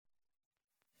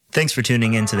Thanks for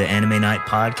tuning in to the Anime Night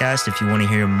podcast. If you want to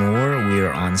hear more, we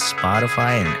are on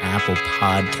Spotify and Apple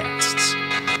Podcasts.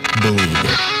 Believe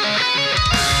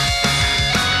it.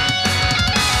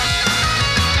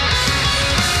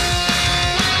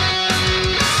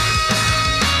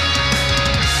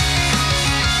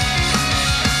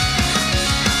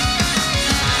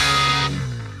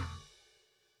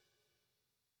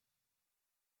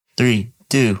 Three,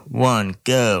 2, 1,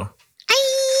 go.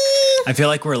 I feel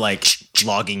like we're like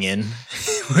logging in.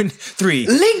 3,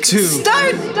 Link 2,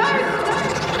 start.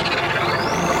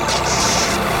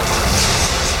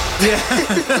 Yeah,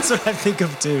 that's what I think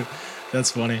of too.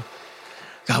 That's funny.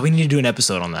 God, we need to do an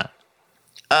episode on that.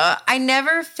 I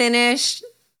never finished.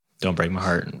 Don't break my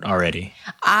heart already.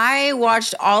 I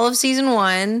watched all of season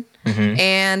 1,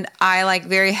 and I like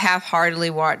very half-heartedly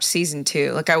watched season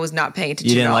 2. Like I was not paying attention.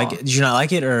 You didn't at like all. it? Did you not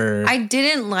like it, or I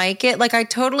didn't like it. Like I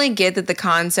totally get that the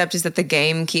concept is that the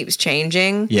game keeps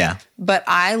changing. yeah? But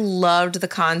I loved the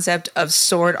concept of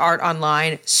Sword Art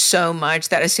Online so much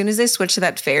that as soon as they switched to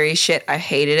that fairy shit, I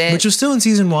hated it. Which was still in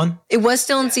season 1. It was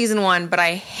still in season 1, but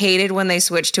I hated when they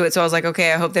switched to it. So I was like,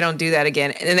 okay, I hope they don't do that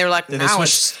again. And then they were like, Then now they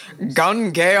it's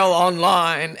Gun Gale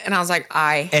Online. And I was like,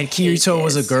 I And hate Kirito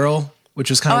was a this. girl,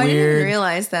 which was kind Oh, of I weird. didn't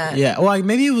realize that. Yeah, well, like,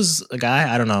 maybe it was a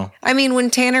guy. I don't know. I mean,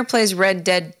 when Tanner plays Red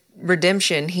Dead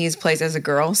Redemption, he's plays as a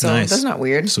girl. So Nice. that's not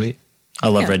weird. Sweet. I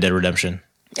love Yeah. Red Dead Redemption.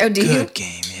 Oh, do you? Good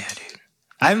game, yeah, dude.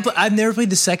 I've never played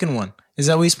the second one. Is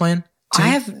that what he's playing? I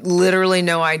have literally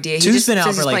no idea. He 2's just been out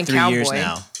says for he's like 3 playing years cowboy.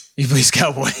 now. He plays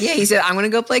cowboy. Yeah, he said, I'm going to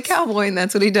go play cowboy, and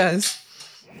that's what he does.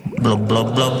 Blah, blah,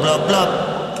 blah, blah,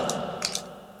 blah.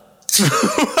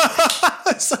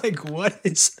 It's like, what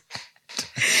is...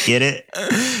 Get it?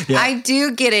 Yeah. I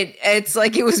do get it. It's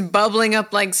like it was bubbling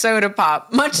up like soda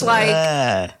pop, much like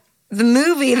Ah. the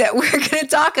movie that we're going to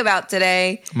talk about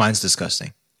today. Mine's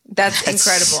disgusting. That's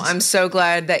incredible. I'm so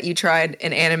glad that you tried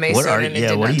an anime What soda are and it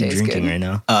did what not are you taste drinking good. right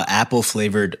now? Apple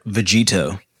flavored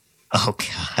Vegito. Oh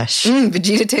gosh.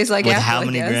 Vegeta tastes like With apple, how I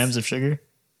many guess. grams of sugar?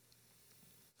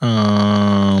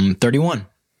 31.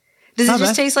 Does it Not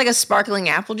just bad. taste like a sparkling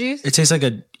apple juice? It tastes like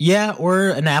or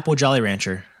an apple Jolly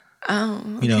Rancher.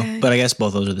 Oh, You know, but I guess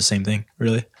both those are the same thing,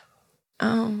 really.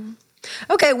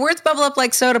 okay. Words bubble up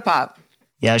like soda pop.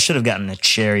 Yeah, I should have gotten a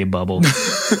cherry bubble.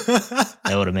 That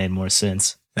would have made more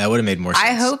sense. That would have made more sense.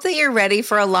 I hope that you're ready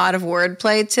for a lot of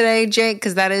wordplay today, Jake,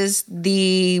 because that is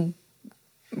the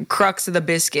crux of the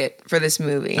biscuit for this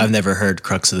movie. I've never heard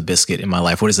crux of the biscuit in my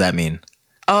life. What does that mean?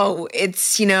 Oh,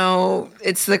 it's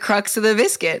the crux of the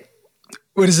biscuit.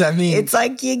 What does that mean? It's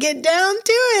like you get down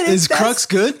to it. Is crux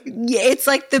good? Yeah, it's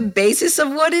like the basis of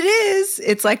what it is.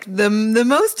 It's like the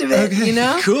most of it, Okay, you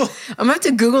know? cool. I'm going to have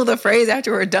to Google the phrase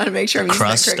after we're done to make sure I'm using that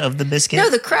Crust correct. of the biscuit? No,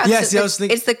 the crust. Yes, I was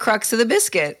thinking- It's the crux of the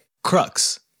biscuit.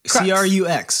 Crux. Crux.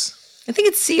 Crux. I think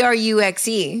it's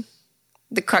CRUXE.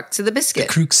 The crux of the biscuit.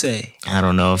 Crux. I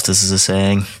don't know if this is a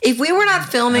saying. If we were not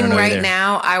filming I don't know right either.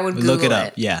 now, I would Google Look it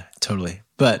up. Yeah, totally.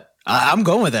 But I'm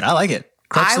going with it. I like it.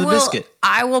 Crux of the biscuit.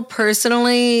 I will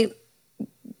personally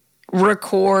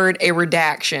record a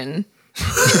redaction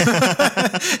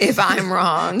if I'm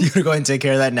wrong. You want to go ahead and take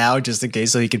care of that now just in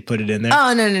case so you could put it in there?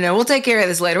 Oh, no. We'll take care of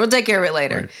this later. We'll take care of it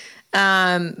later.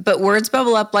 But words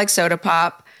bubble up like soda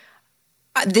pop.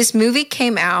 This movie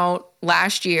came out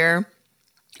last year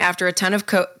after a ton of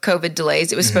COVID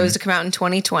delays. It was supposed to come out in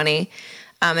 2020.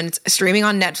 And it's streaming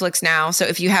on Netflix now. So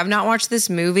if you have not watched this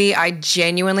movie, I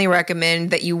genuinely recommend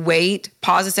that you wait,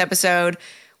 pause this episode,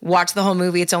 watch the whole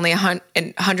movie. It's only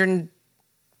 100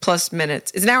 plus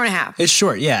minutes. It's an hour and a half. It's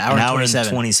short. Yeah, hour An and hour 27.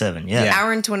 and 27. Yeah. Yeah.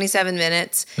 Hour and 27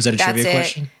 minutes. Was that a That's trivia it.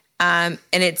 question? And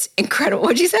it's incredible.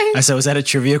 What'd you say? I said, was that a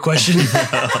trivia question?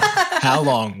 How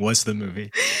long was the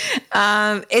movie?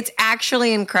 It's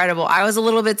actually incredible. I was a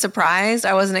little bit surprised.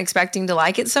 I wasn't expecting to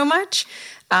like it so much.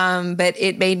 But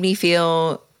it made me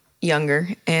feel younger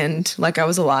and like I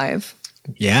was alive.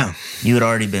 Yeah, You had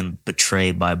already been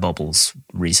betrayed by Bubbles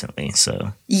recently,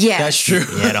 so Yeah. that's true.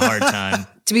 you had a hard time.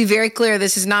 To be very clear,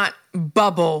 this is not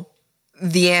Bubble,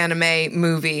 the anime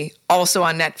movie, also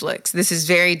on Netflix. This is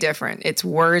very different. It's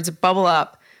words bubble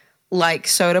up like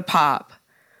soda pop,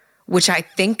 which I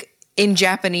think in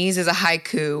Japanese is a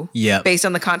haiku. Yep. Based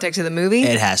on the context of the movie.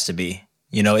 It has to be.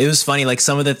 You know, it was funny. Like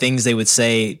some of the things they would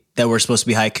say that were supposed to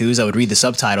be haikus, I would read the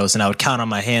subtitles and I would count on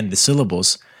my hand the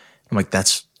syllables. I'm like,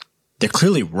 they're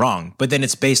clearly wrong. But then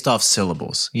it's based off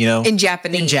syllables, you know? In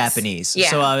Japanese. In Japanese. Yeah.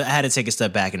 So I had to take a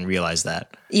step back and realize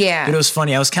that. Yeah. But it was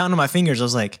funny. I was counting on my fingers. I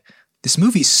was like, this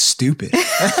movie's stupid.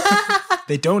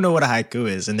 They don't know what a haiku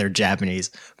is and they're Japanese.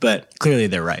 But clearly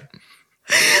they're right.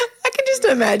 I can just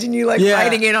just imagine you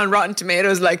writing in on Rotten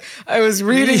Tomatoes, like, I was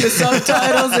reading the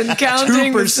subtitles and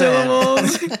counting the 2%.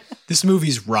 syllables. This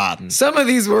movie's rotten. Some of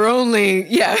these were only,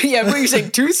 what you're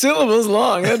saying, 2 syllables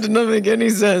long. That did not make any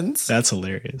sense. That's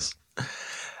hilarious.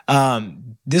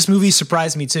 This movie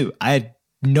surprised me too. I had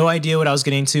no idea what I was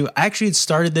getting into. I actually had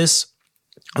started this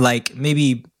like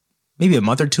maybe a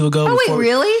month or two ago. Oh, wait,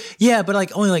 really? Yeah, but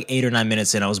like only like 8 or 9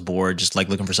 minutes in, I was bored, just like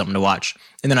looking for something to watch.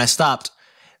 And then I stopped.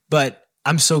 But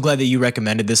I'm so glad that you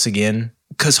recommended this again,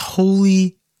 because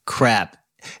holy crap.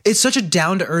 It's such a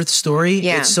down-to-earth story.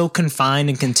 Yeah. It's so confined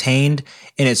and contained,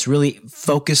 and it's really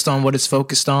focused on what it's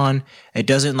focused on. It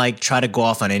doesn't like try to go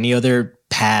off on any other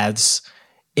paths,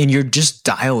 and you're just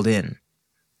dialed in.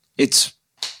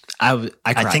 I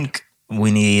cried. think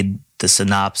we need the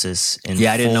synopsis in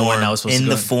I didn't know when that was supposed to in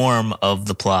go. the form of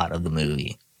the plot of the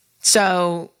movie.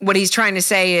 So what he's trying to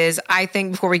say is, I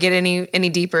think before we get any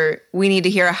deeper, we need to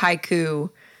hear a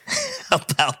haiku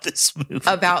About this movie.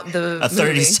 about the a 30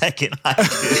 movie. second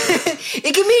haiku.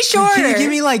 It can be shorter. Can you give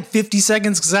me like 50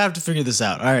 seconds? Because I have to figure this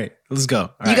out. All right, let's go. All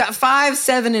You right. got 5,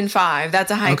 7, and 5. That's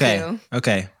a haiku.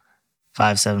 Okay.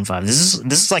 575. This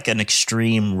is like an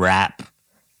extreme rap.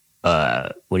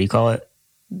 What do you call it?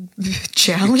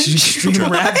 Challenge.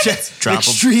 Extreme rap Drop a-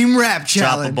 Extreme rap Drop a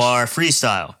challenge. bar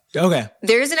freestyle. Okay.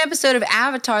 There's an episode of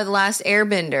Avatar: The Last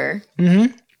Airbender.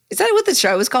 Mm-hmm. Is that what the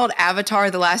show is called?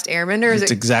 Avatar: The Last Airbender? Is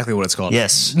That's it exactly what it's called.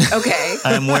 Yes. okay?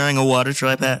 I'm wearing a water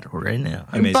tribe hat right now.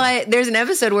 Amazing. But there's an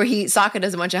episode where Sokka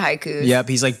does a bunch of haikus. Yep,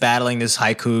 he's like battling this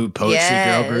haiku poetry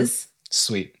girl group. Yes.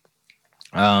 Sweet.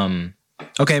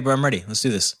 Okay, bro, I'm ready. Let's do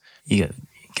this. You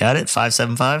got it?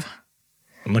 575?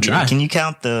 I'm gonna try. Can you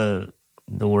count the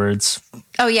words?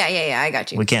 Oh yeah. I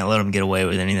got you. We can't let them get away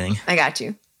with anything. I got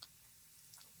you.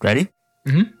 Ready?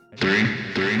 3,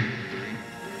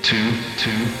 2,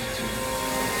 2.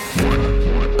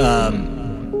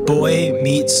 Boy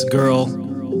meets girl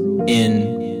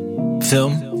in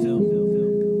film.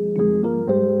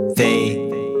 They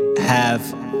have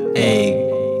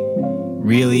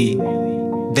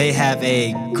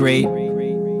a great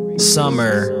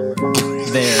summer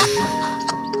there.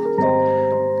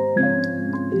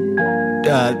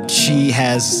 She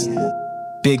has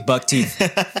big buck teeth.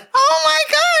 Oh my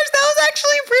gosh, that was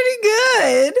actually pretty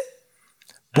good.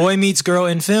 Boy meets girl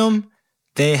in film.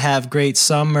 They have great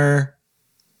summer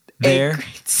there.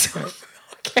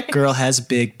 Okay. Girl has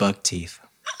big buck teeth.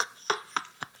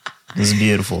 This is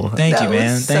beautiful. Thank you, That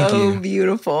man. was Thank so you.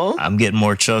 beautiful. I'm getting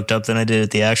more choked up than I did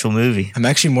at the actual movie. I'm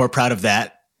actually more proud of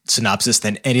that synopsis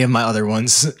than any of my other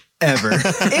ones ever. It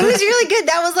was really good.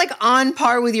 That was like on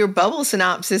par with your bubble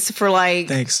synopsis for like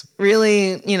Thanks.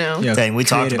 really, Yeah, Dang, we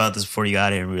talked creative. about this before you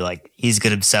got here. And we were like, he's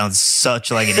going to sound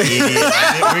such like an idiot.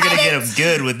 We're going to get him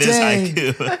good with this Dang.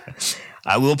 haiku.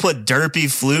 I will put derpy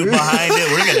flute behind it.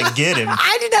 We're going to get him.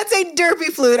 I did not say derpy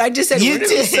flute. I just said You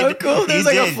wouldn't it be so did. cool. There's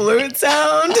You like a did. flute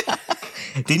sound.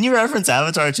 Didn't you reference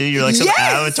Avatar too? You're like some Yes.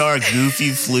 Avatar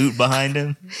goofy flute behind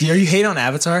him. Are you hate on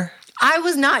Avatar? I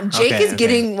was not. Jake Okay, is okay.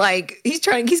 getting like he's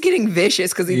getting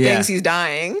vicious because he Yeah. thinks he's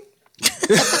dying.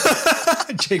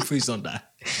 Jake, please don't die.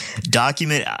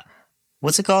 Document.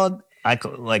 What's it called? I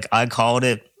called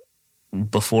it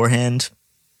beforehand.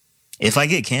 If I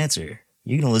get cancer,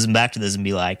 you can listen back to this and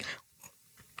be like,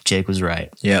 Jake was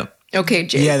right. Yep. Okay,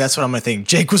 Jake. Yeah, that's what I'm gonna think.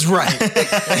 Jake was right.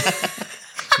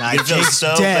 Nah, It feels Jake's so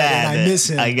dead, bad. and I miss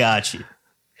him. I got you.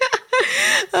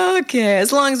 Okay,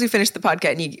 as long as we finish the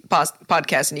podcast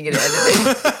and you get it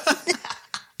edited.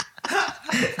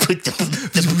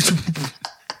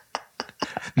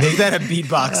 Make that a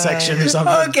beatbox section or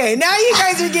something. Okay, now you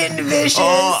guys are getting vicious.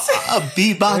 Oh, a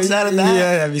beatbox out of that?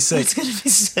 Yeah, that'd be sick. It's going to be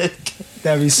sick.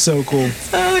 That'd be so cool.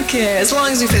 Okay, as long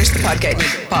as we finish the podcast and you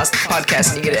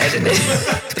podcast and you get it edited.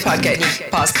 The podcast and you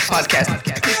podcast. The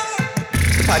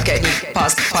podcast and you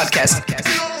podcast.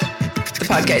 The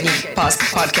podcast and you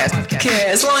podcast. Okay,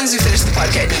 as long as we finish the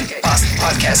podcast and you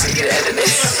podcast and you get it edited.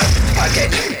 The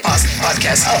podcast and you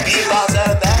podcast. A beatbox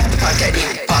out of that? The podcast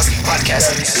and you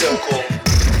podcast. That'd be so cool.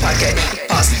 Podcast and you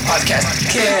podcast.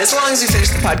 Okay, as long as we finish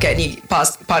the podcast and you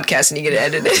podcast and you get it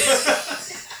edited.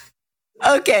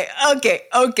 Okay.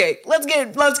 Let's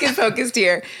get focused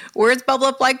here. Words bubble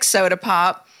up like soda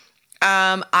pop.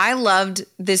 I loved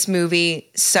this movie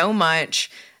so much.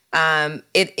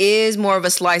 It is more of a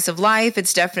slice of life.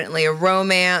 It's definitely a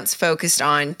romance focused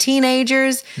on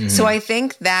teenagers. So I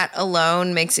think that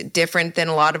alone makes it different than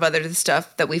a lot of other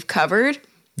stuff that we've covered.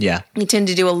 Yeah. We tend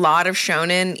to do a lot of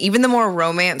shonen. Even the more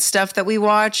romance stuff that we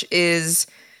watch is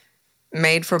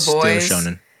made for boys. Still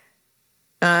shonen.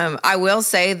 I will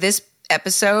say this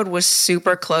episode was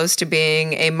super close to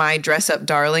being a My Dress Up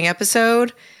Darling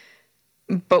episode,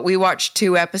 but we watched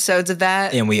 2 episodes of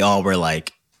that. And we all were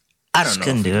like, I don't know if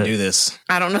couldn't we can do it. do this.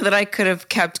 I don't know that I could have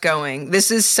kept going. This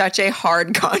is such a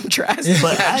hard contrast.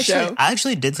 But to that show. I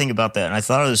actually did think about that, and I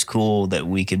thought it was cool that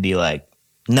we could be like,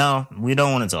 no, we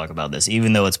don't want to talk about this.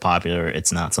 Even though it's popular,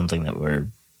 it's not something that we're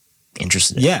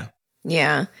interested in. Yeah.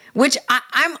 Yeah. Which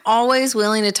I'm always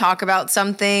willing to talk about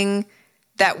something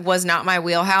that was not my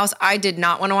wheelhouse. I did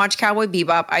not want to watch Cowboy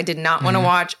Bebop. I did not want to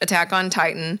watch Attack on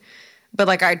Titan. But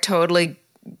like, I totally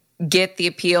get the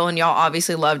appeal, and y'all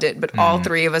obviously loved it. But all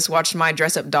 3 of us watched My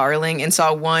Dress Up Darling and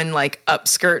saw one like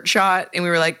upskirt shot, and we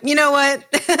were like, you know what?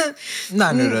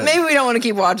 No. Maybe we don't want to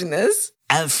keep watching this.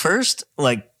 At first,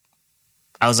 like,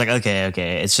 I was like,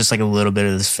 okay, it's just like a little bit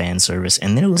of this fan service,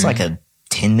 and then it was like a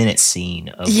 10-minute scene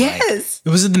of like, Yes.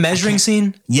 Was it the measuring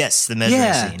scene? yes, the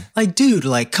measuring scene. Like, dude,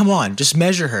 like, come on, just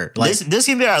measure her. Like, This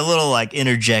can be our little like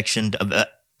interjection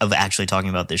of actually talking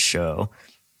about this show.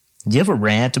 Do you have a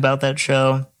rant about that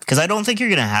show? Because I don't think you're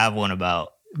gonna have one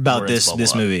about this Bubble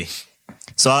Up. movie.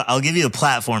 So I'll give you the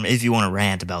platform if you want to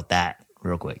rant about that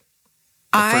real quick.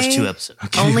 The first 2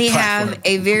 episodes. Only have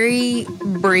a very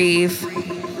brief,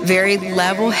 very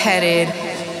level-headed,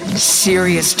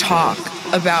 serious talk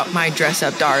about My Dress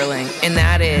Up Darling, and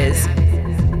that is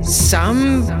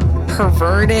some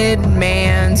perverted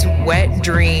man's wet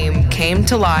dream came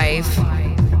to life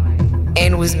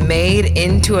and was made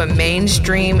into a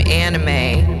mainstream anime,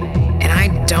 and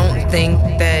I don't think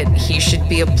that he should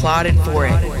be applauded for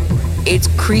it. It's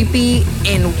creepy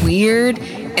and weird,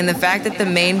 and the fact that the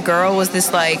main girl was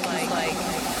this like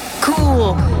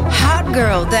cool, hot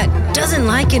girl that doesn't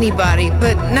like anybody,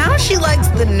 but now she likes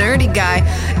the nerdy guy,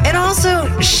 and also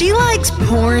she likes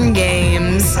porn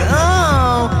games.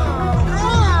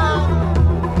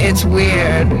 It's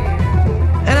weird,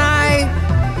 and I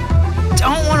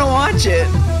don't want to watch it,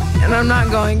 and I'm not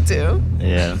going to.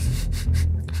 Yeah.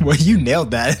 Well, you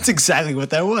nailed that. That's exactly what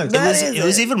that was. It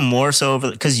was even more so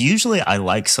because usually I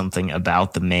like something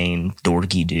about the main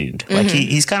dorky dude. Like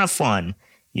he's kind of fun,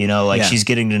 you know, like she's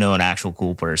getting to know an actual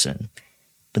cool person.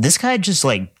 But this guy just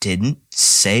like didn't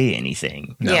say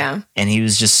anything. No. Yeah. And he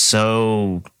was just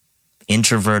so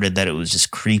introverted that it was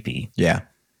just creepy. Yeah.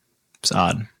 It's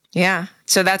odd. Yeah.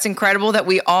 So that's incredible that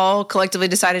we all collectively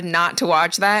decided not to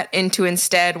watch that and to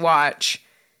instead watch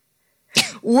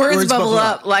Words Bubble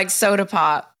Up like soda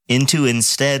pop. Into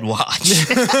instead watch.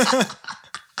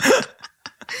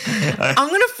 I'm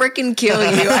going to freaking kill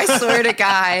you. I swear to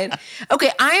God.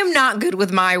 Okay, I am not good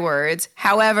with my words.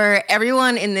 However,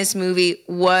 everyone in this movie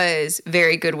was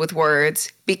very good with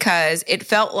words because it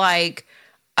felt like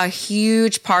a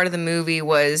huge part of the movie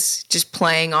was just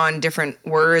playing on different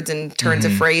words and turns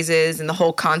of phrases and the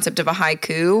whole concept of a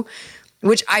haiku,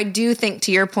 which I do think,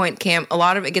 to your point, Cam, a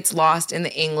lot of it gets lost in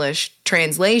the English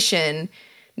translation,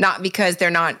 not because they're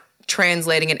not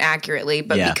translating it accurately,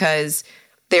 but because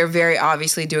they're very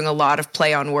obviously doing a lot of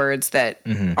play on words that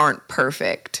aren't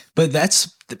perfect. But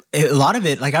that's a lot of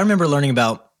it. Like, I remember learning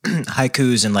about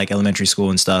haikus in like elementary school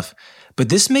and stuff, but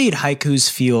this made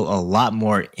haikus feel a lot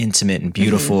more intimate and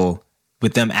beautiful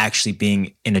with them actually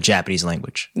being in a Japanese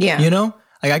language. Yeah. You know?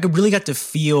 Like, I could really got to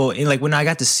feel, and like when I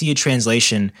got to see a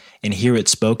translation and hear it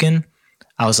spoken,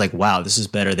 I was like, wow, this is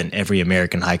better than every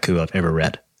American haiku I've ever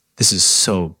read. This is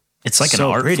so It's like so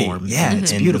an art pretty. form. Yeah,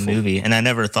 it's in beautiful. the movie. And I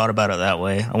never thought about it that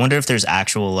way. I wonder if there's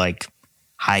actual like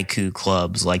haiku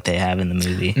clubs like they have in the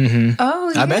movie.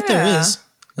 Oh, yeah. I bet there is.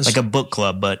 Like a book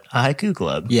club, but a haiku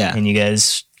club. Yeah. And you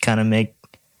guys kind of make,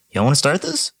 y'all want to start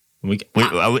this? Wait,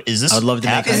 is this I would love to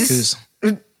make happening? haikus.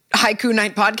 Haiku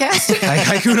Night podcast.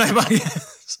 Haiku night podcast.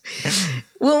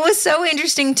 What was so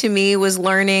interesting to me was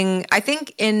learning, I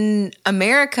think in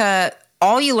America,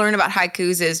 all you learn about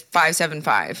haikus is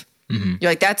 575.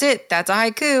 You're like, that's it. That's a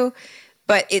haiku.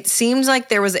 But it seems like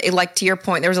there was, like to your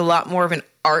point, there was a lot more of an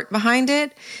art behind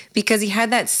it because he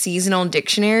had that seasonal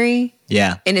dictionary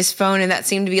Yeah. in his phone, and that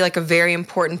seemed to be like a very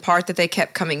important part that they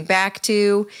kept coming back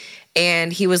to.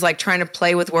 And he was like trying to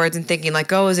play with words and thinking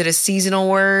like, oh, is it a seasonal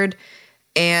word?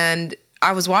 And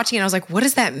I was watching and I was like, what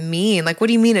does that mean? Like, what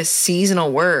do you mean a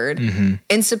seasonal word?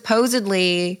 And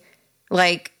supposedly,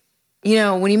 like, you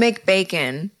know, when you make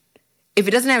bacon, if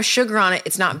it doesn't have sugar on it,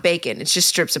 it's not bacon. It's just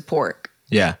strips of pork.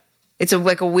 Yeah. It's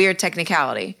like a weird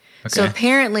technicality. So Okay.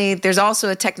 apparently there's also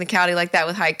a technicality like that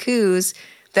with haikus,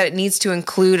 that it needs to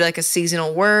include like a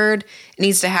seasonal word. It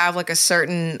needs to have like a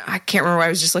certain, I can't remember, I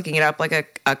was just looking it up, like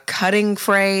a cutting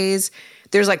phrase.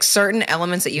 There's like certain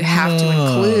elements that you have to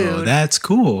Oh, include, that's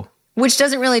cool. which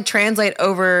doesn't really translate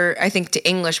over, I think, to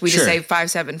English. We just Sure. say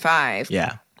 575.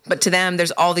 Yeah. But to them,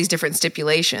 there's all these different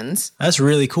stipulations. That's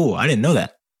really cool. I didn't know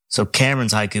that. So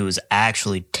Cameron's haiku is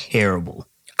actually terrible.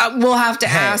 We'll have to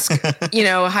ask,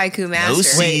 Haiku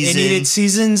Master. Wait, it needed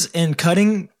seasons and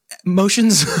cutting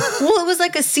motions? Well, it was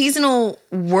like a seasonal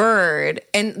word,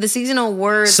 and the seasonal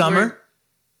words Summer?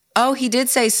 Oh, he did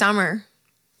say summer.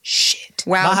 Shit.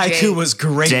 Wow, My haiku Jake. was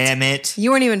great. Damn it.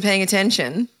 You weren't even paying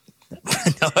attention.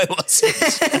 No, I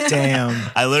wasn't.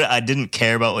 Damn. I didn't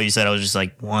care about what you said. I was just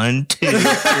like, 1, 2, 3.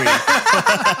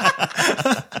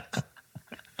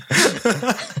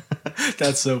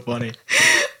 That's so funny.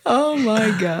 Oh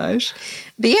my gosh.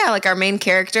 But yeah, like our main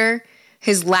character,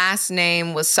 his last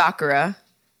name was Sakura.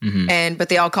 But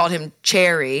they all called him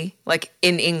Cherry, like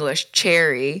in English,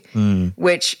 Cherry,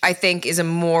 which I think is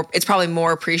it's probably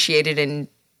more appreciated in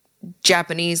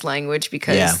Japanese language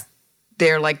because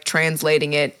they're like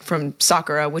translating it from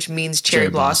Sakura, which means cherry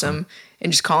blossom,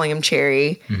 and just calling him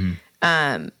Cherry.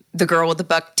 The girl with the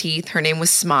buck teeth, her name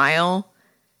was Smile.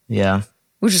 Yeah.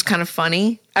 Which is kind of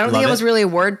funny. I don't think it was really a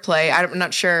wordplay. I'm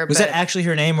not sure. Was that actually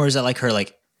her name, or is that like her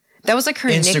that was like her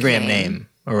Instagram nickname. name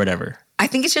or whatever? I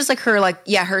think it's just like her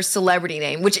her celebrity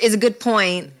name, which is a good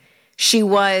point. She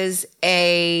was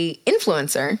a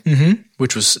influencer.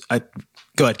 Which was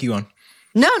go ahead, keep going.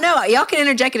 No, y'all can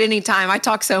interject at any time. I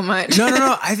talk so much.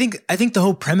 No. I think the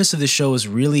whole premise of the show was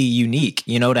really unique.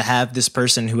 To have this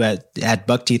person who had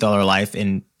buck teeth all her life,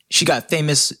 and she got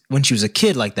famous when she was a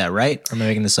kid like that, right? Or am I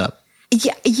making this up?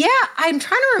 Yeah. I'm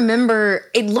trying to remember.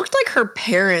 It looked like her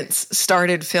parents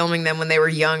started filming them when they were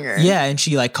younger. Yeah, and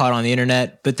she like caught on the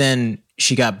internet, but then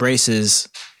she got braces,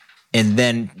 and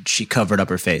then she covered up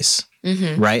her face.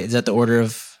 Right? Is that the order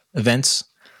of events?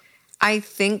 I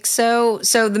think so.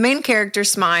 So the main character,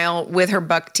 Smile, with her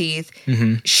buck teeth,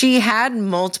 she had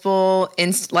multiple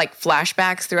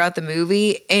flashbacks throughout the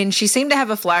movie, and she seemed to have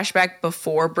a flashback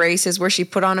before braces where she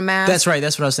put on a mask. That's right.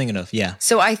 That's what I was thinking of. Yeah.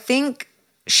 So I think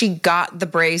she got the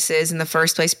braces in the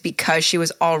first place because she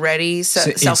was already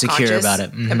self-conscious insecure about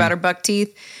it. About her buck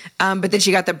teeth. But then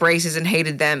she got the braces and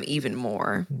hated them even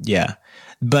more. Yeah.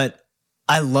 But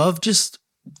I love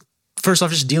first off,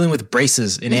 just dealing with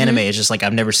braces in anime. It's just like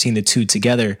I've never seen the two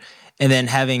together. And then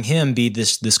having him be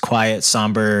this quiet,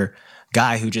 somber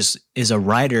guy who just is a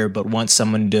writer but wants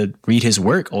someone to read his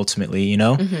work ultimately,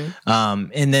 And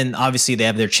then obviously they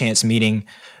have their chance meeting.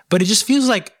 But it just feels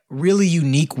like really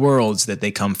unique worlds that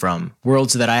they come from,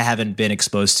 worlds that I haven't been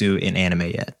exposed to in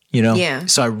anime yet, Yeah.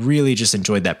 So I really just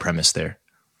enjoyed that premise there.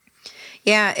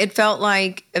 Yeah, it felt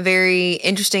like a very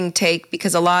interesting take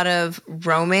because a lot of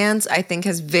romance, I think,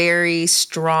 has very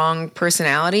strong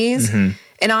personalities.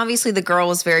 And obviously the girl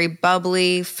was very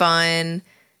bubbly, fun,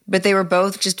 but they were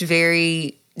both just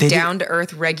very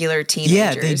down-to-earth, regular teenagers.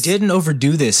 Yeah, they didn't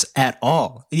overdo this at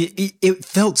all. It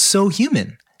felt so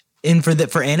human. And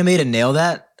for anime to nail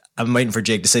that, I'm waiting for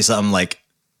Jake to say something like,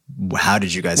 how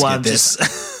did you guys get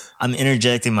this? I'm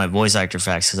interjecting my voice actor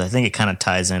facts because I think it kind of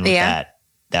ties in with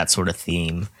that sort of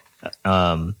theme.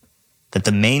 That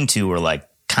the main two were like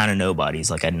kind of nobodies.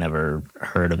 Like I'd never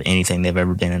heard of anything they've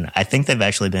ever been in. I think they've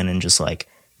actually been in just like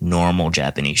normal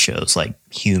Japanese shows, like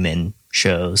human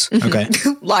shows. Okay.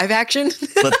 Live action.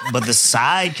 but the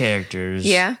side characters,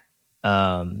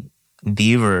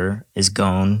 Beaver is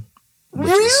Gon,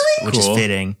 which is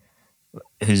fitting,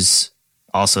 who's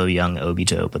also young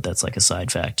Obito, but that's like a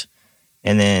side fact.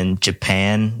 And then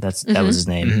Japan, that was his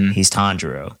name. He's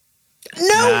Tanjiro.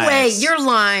 No way, you're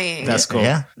lying. That's cool.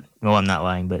 Yeah. Well, I'm not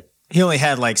lying, but He only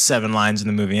had like 7 lines in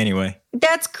the movie anyway.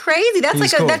 That's crazy. That's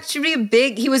He's like cool. that should be a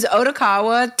big. He was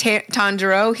Otokawa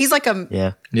Tanjiro. He's like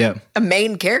a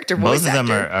main character. Both of them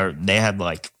actor. are. They had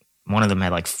like one of them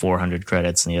had like 400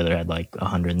 credits, and the other had like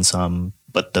 100 and some.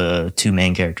 But the two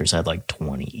main characters had like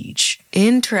 20 each.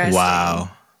 Interesting.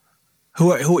 Wow.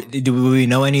 Who do we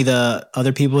know any of the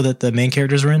other people that the main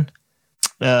characters were in?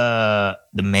 The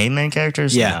main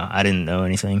characters? Yeah. No, I didn't know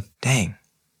anything. Dang.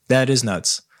 That is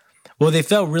nuts. Well, they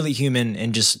felt really human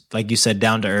and just, like you said,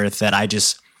 down to earth that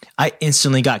I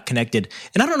instantly got connected.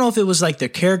 And I don't know if it was like their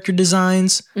character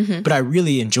designs, but I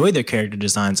really enjoyed their character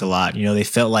designs a lot. You know, they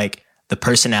felt like the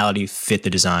personality fit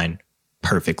the design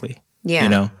perfectly. Yeah. You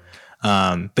know?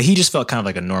 But he just felt kind of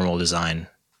like a normal design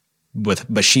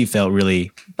but she felt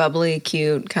really bubbly,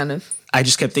 cute, kind of. I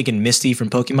just kept thinking Misty from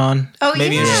Pokemon. Oh,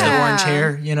 maybe yeah. it's just the orange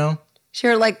hair, you know?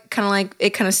 Sure, like it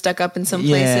kind of stuck up in some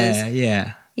places.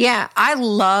 Yeah. Yeah, I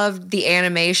loved the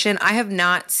animation. I have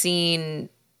not seen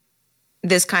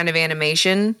this kind of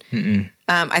animation.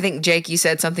 I think, Jake, you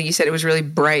said something. You said it was really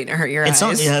bright and hurt your eyes.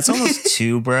 It's almost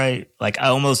too bright. Like, I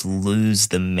almost lose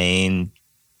the main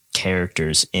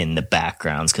characters in the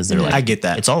backgrounds because they're like, I get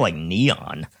that. It's all like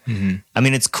neon. I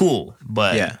mean, it's cool,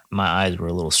 but my eyes were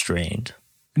a little strained.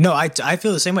 No, I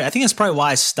feel the same way. I think that's probably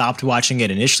why I stopped watching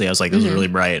it initially. I was like, this is really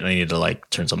bright, and I needed to like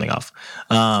turn something off.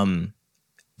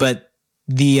 But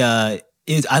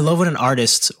I love when an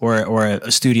artist or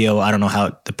a studio, I don't know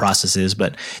how the process is,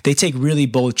 but they take really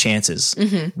bold chances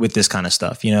with this kind of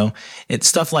stuff. You know, it's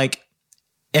stuff like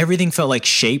everything felt like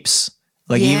shapes.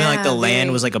 Like even like the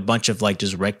land was like a bunch of like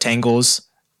just rectangles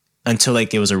until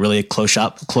like it was a really close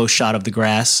shot of the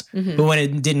grass. But when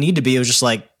it didn't need to be, it was just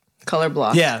like color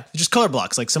block. Yeah, just color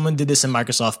blocks. Like someone did this in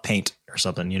Microsoft Paint or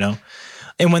something, you know?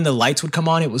 And when the lights would come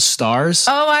on, it was stars.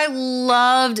 Oh, I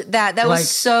loved that. That was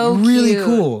so really cute.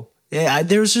 cool. Yeah,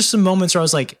 there was just some moments where I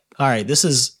was like, all right, this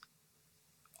is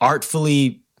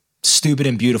artfully stupid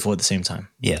and beautiful at the same time.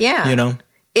 Yeah. You know?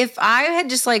 If I had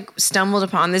just like stumbled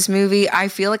upon this movie, I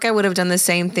feel like I would have done the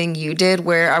same thing you did,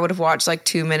 where I would have watched like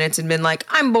 2 minutes and been like,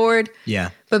 I'm bored.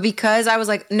 Yeah. But because I was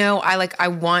like, no, I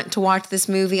want to watch this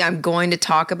movie. I'm going to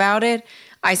talk about it.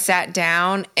 I sat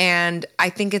down, and I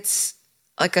think it's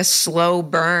like a slow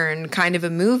burn kind of a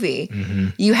movie.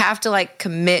 You have to like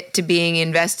commit to being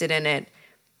invested in it.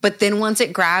 But then once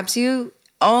it grabs you,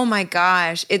 oh my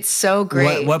gosh, it's so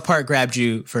great. What part grabbed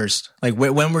you first? Like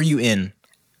when were you in?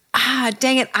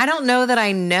 Dang it. I don't know that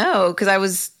I know, because I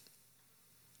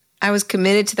was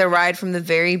committed to the ride from the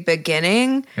very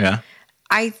beginning. Yeah.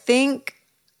 I think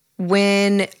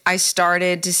when I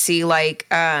started to see like,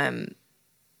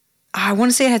 I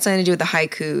want to say it had something to do with the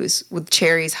haikus, with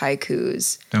Cherry's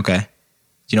haikus. Okay. Do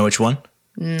you know which one?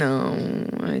 No,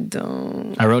 I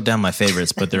don't. I wrote down my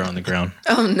favorites, but they're on the ground.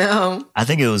 Oh no. I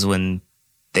think it was when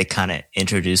they kind of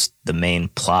introduced the main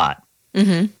plot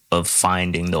of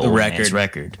finding the old man's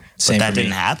record. Same But that for me.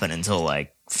 didn't happen until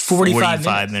like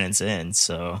 45 minutes in.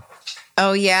 So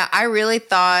Oh yeah, I really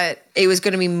thought it was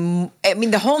going to be. I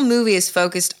mean, the whole movie is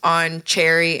focused on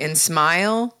Cherry and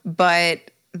Smile, but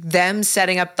them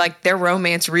setting up like their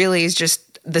romance really is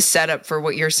just the setup for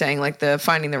what you're saying, like the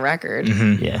finding the record.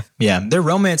 yeah. Yeah. Their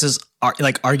romance is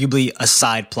like arguably a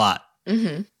side plot.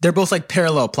 They're both like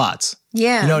parallel plots.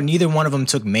 Yeah, You know, neither one of them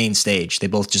took main stage. They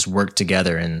both just worked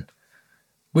together, and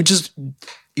which is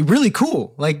really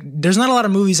cool. Like, there's not a lot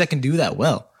of movies that can do that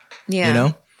well. yeah. You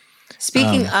know?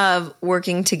 Speaking of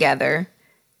working together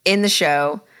in the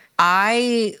show,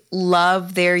 I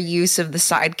love their use of the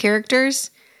side characters.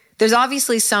 There's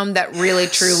obviously some that really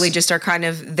truly just are kind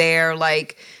of there.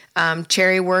 Like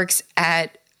Cherry works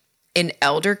at an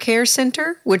elder care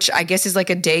center, which I guess is like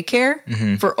a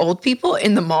daycare for old people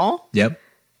in the mall. Yep.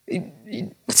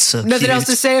 It's so Nothing cute. else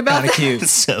to say about Kind of that. cute.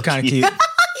 It's so Kind of cute. cute.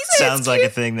 Sounds like a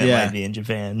thing that Yeah. might be in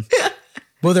Japan.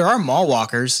 Well, there are mall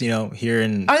walkers, you know, here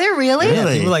in. Are there really? Yeah,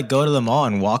 Really? people like go to the mall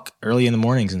and walk early in the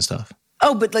mornings and stuff.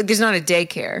 Oh, but like there's not a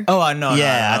daycare. Oh, I know.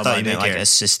 Yeah, I know thought you about meant like daycare.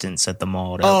 assistants at the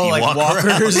mall to help Oh, you like walk walkers?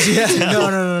 around.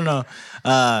 Yeah. No.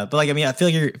 But like, I mean, I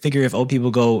figure if old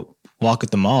people go walk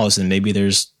at the malls, then maybe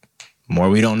there's more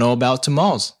we don't know about to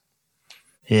malls.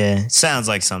 Yeah, sounds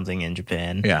like something in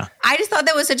Japan. Yeah. I just thought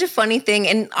that was such a funny thing.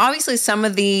 And obviously some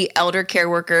of the elder care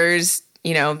workers,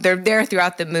 you know, they're there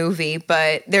throughout the movie,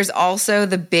 but there's also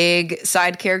the big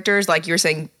side characters, like you were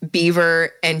saying,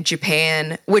 Beaver and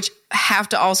Japan, which have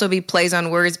to also be plays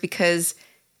on words because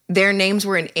their names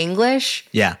were in English.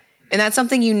 Yeah. And that's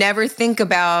something you never think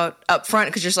about up front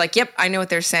because you're just like, yep, I know what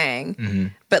they're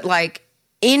saying. But like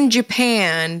in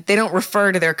Japan, they don't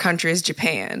refer to their country as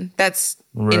Japan. That's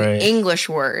an Right. English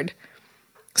word.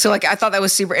 So like I thought that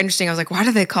was super interesting. I was like, why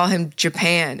do they call him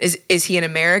Japan? Is he an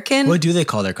American? What do they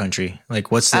call their country?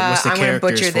 Like, what's the I'm going to characters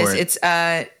butcher for this. it? It's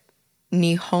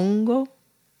Nihongo.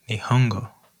 Nihongo.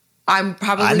 I'm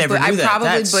probably I never knew that. probably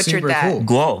That's butchered super that. cool.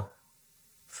 Guo.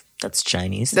 That's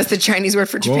Chinese. That's the Chinese word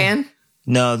for Japan.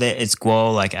 No, it's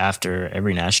Guo like after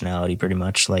every nationality pretty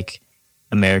much. Like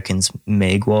Americans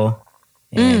Mei Guo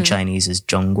and Chinese is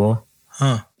Zhongguo.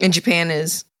 And Japan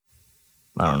is.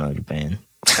 I don't know Japan.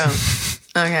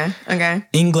 Oh, okay.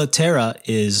 Inglaterra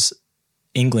is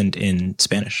England in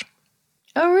Spanish,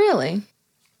 Oh, really? in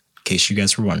case you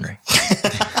guys were wondering.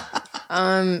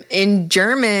 In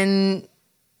German,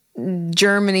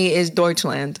 Germany is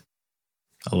Deutschland.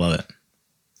 I love it.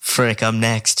 Frick, I'm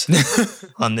next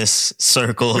on this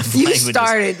circle of You languages.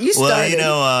 started. Well, you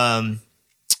know,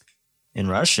 in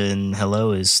Russian,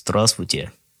 hello is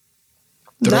Здравствуйте.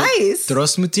 Nice.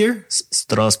 Здравствуйте?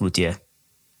 Здравствуйте.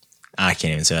 I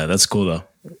can't even say that. That's cool though.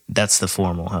 That's the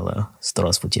formal hello.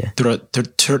 Здравствуйте.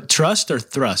 Trust or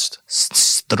thrust?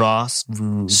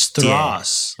 Здравствуйте.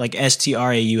 Straus, like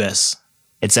Straus.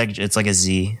 It's like a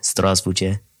Z.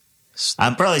 Здравствуйте.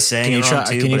 I'm probably saying Can you it try? wrong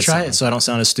too. Can you but try it's- it so I don't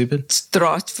sound as stupid?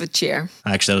 Здравствуйте.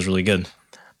 Actually, that was really good.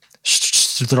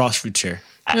 Здравствуйте.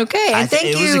 Okay, and thank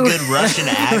it you. was a good Russian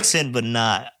accent, but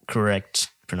not correct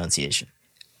pronunciation.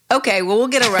 Okay, well, we'll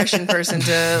get a Russian person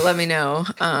to let me know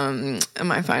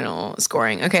my final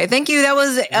scoring. Okay, thank you. That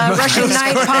was a Russian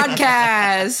Night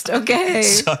podcast. Okay.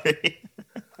 Sorry.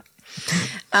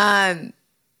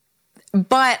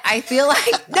 But I feel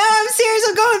like, no, I'm serious.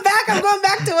 I'm going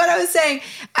back to what I was saying.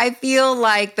 I feel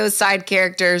like those side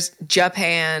characters,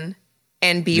 Japan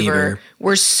and Beaver,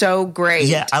 were so great.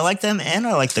 Yeah, I like them, and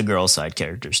I like the girl side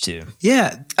characters too.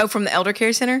 Yeah. Oh, from the Elder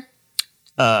Care Center?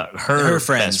 Her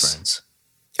friends. best friends.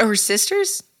 Oh, her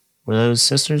sisters? Were those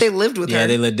sisters? They lived with her. Yeah,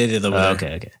 they did live with her.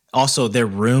 Okay. Also, their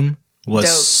room was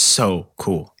Dope. so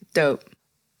cool. Dope.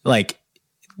 Like,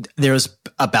 there was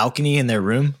a balcony in their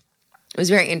room. It was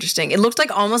very interesting. It looked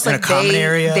like almost And like a common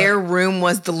area. their room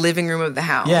was the living room of the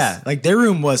house. Yeah, like their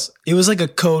room it was like a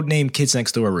code name Kids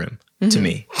Next Door room to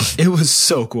me. It was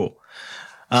so cool.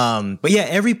 But yeah,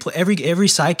 every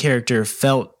side character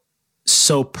felt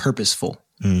so purposeful.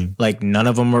 Like none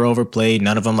of them were overplayed.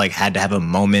 None of them like had to have a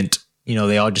moment. You know,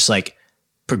 they all just like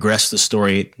progressed the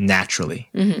story naturally.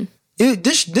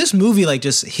 This movie like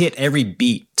just hit every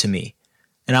beat to me,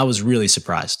 and I was really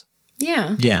surprised.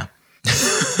 Yeah. Yeah.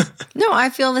 No, I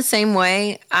feel the same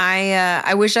way.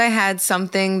 I wish I had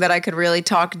something that I could really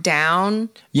talk down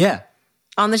Yeah.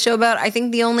 on the show about. I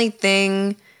think the only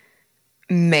thing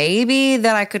maybe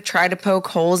that I could try to poke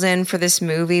holes in for this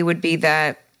movie would be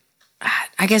that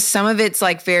I guess some of it's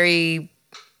like very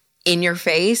in your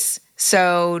face.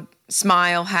 So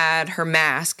Smile had her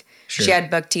mask. Sure. She had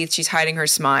buck teeth. She's hiding her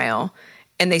smile.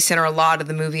 And they center a lot of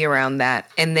the movie around that.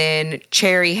 And then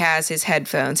Cherry has his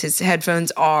headphones. His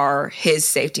headphones are his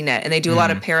safety net. And they do a lot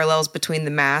of parallels between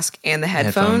the mask and the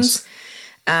headphones.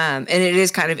 And it is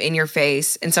kind of in your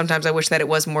face. And sometimes I wish that it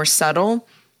was more subtle.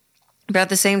 But at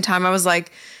the same time, I was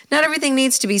like, not everything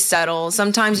needs to be subtle.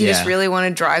 Sometimes you just really want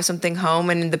to drive something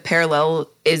home. And the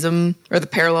parallelism or the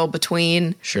parallel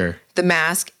between the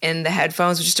mask and the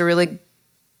headphones was just a really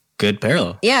good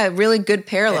parallel. Yeah, really good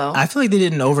parallel. I feel like they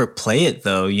didn't overplay it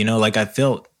though. You know, like I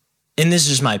felt, and this is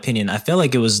just my opinion, I felt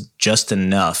like it was just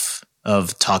enough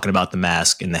of talking about the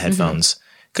mask and the headphones.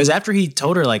 Because after he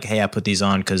told her like, hey, I put these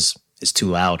on because it's too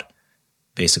loud,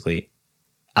 basically,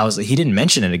 I was like, he didn't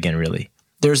mention it again really.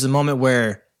 There's the moment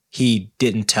where he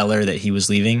didn't tell her that he was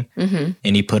leaving and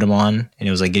he put them on and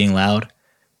it was like getting loud.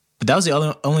 But that was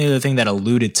the only other thing that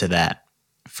alluded to that.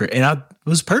 It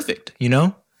was perfect, you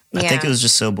know? I think it was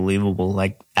just so believable,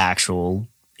 like actual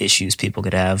issues people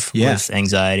could have with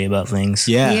anxiety about things.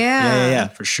 Yeah,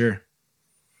 for sure.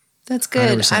 That's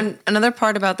good. 100%. Another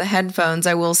part about the headphones,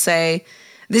 I will say,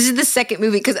 this is the second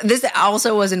movie, because this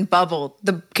also was in Bubble.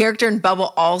 The character in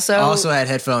Bubble also had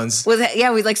headphones. Was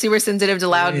like super sensitive to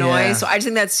loud noise. Yeah. So I just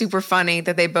think that's super funny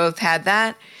that they both had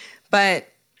that. But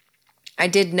I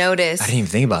did notice. I didn't even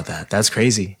think about that. That's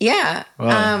crazy. Yeah.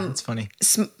 Wow, that's funny.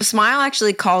 Smile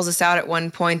actually calls us out at one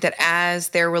point that as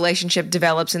their relationship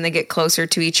develops and they get closer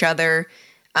to each other,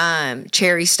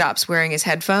 Cherry stops wearing his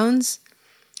headphones.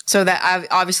 So that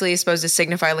obviously is supposed to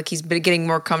signify like he's been getting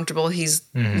more comfortable. He's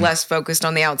less focused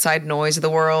on the outside noise of the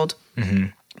world.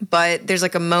 But there's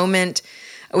like a moment,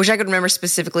 I wish I could remember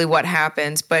specifically what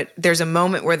happens, but there's a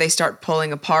moment where they start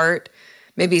pulling apart.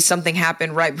 Maybe something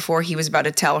happened right before he was about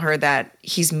to tell her that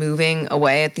he's moving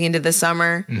away at the end of the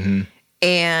summer.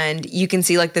 And you can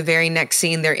see like the very next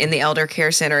scene, they're in the elder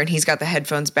care center and he's got the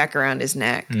headphones back around his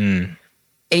neck. And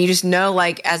you just know,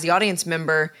 like, as the audience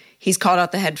member, he's called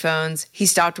out the headphones. He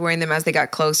stopped wearing them as they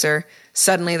got closer.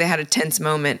 Suddenly they had a tense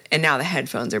moment and now the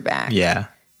headphones are back. Yeah.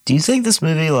 Do you think this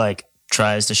movie like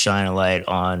tries to shine a light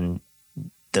on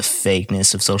the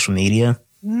fakeness of social media?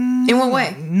 In what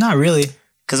way? Not really.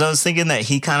 Because I was thinking that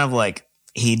he kind of like,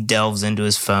 he delves into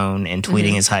his phone and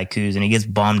tweeting his haikus and he gets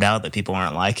bummed out that people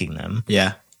aren't liking them.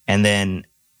 Yeah. And then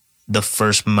the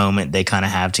first moment they kind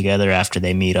of have together after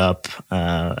they meet up,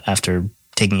 after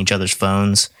taking each other's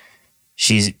phones,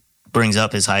 she brings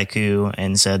up his haiku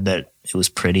and said that it was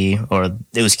pretty or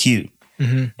it was cute.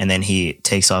 And then he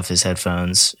takes off his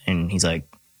headphones and he's like,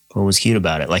 what was cute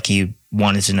about it? Like he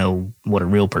wanted to know what a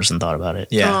real person thought about it.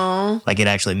 Yeah. Aww. Like it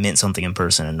actually meant something in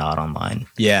person and not online.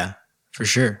 Yeah, for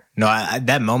sure. No,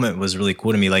 that moment was really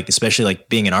cool to me. Like, especially like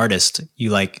being an artist, you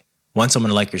like want someone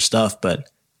to like your stuff, but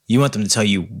you want them to tell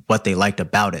you what they liked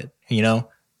about it. You know,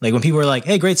 like when people are like,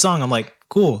 hey, great song. I'm like,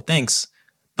 cool, thanks.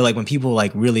 But like when people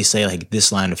like really say like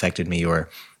this line affected me or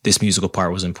this musical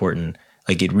part was important,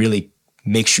 like it really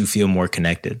makes you feel more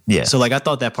connected. Yeah. So like I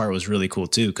thought that part was really cool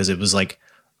too, because it was like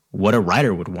what a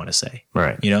writer would want to say.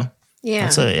 Right. You know? Yeah.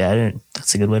 That's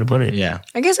a good way to put it. Yeah.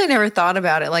 I guess I never thought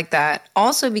about it like that.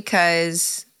 Also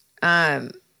because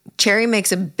Cherry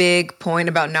makes a big point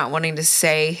about not wanting to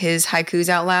say his haikus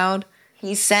out loud.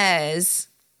 He says,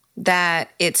 that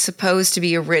it's supposed to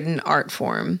be a written art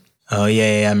form. Oh,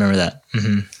 yeah, I remember that.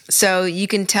 So you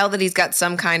can tell that he's got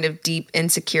some kind of deep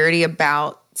insecurity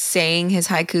about saying his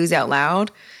haikus out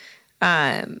loud.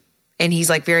 And he's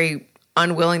like very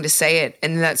unwilling to say it.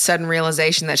 And that sudden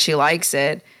realization that she likes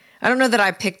it. I don't know that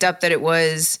I picked up that it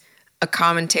was a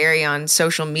commentary on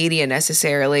social media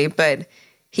necessarily, but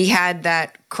he had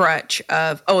that crutch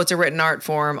of, oh, it's a written art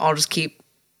form. I'll just keep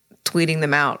tweeting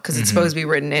them out because it's supposed to be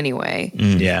written anyway.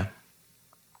 Yeah.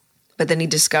 But then he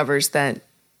discovers that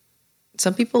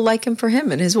some people like him for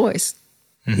him and his voice.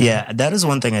 Yeah, that is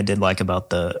one thing I did like about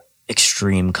the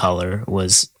extreme color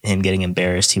was him getting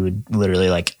embarrassed. He would literally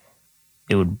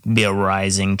it would be a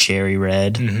rising cherry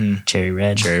red. Cherry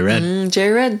red. Cherry red.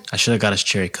 Cherry red. I should have got us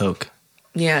cherry Coke.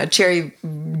 Yeah, cherry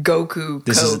Goku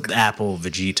This Coke. is apple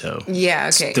Vegito. Yeah,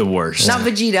 okay. It's the worst. Not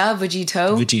Vegeta,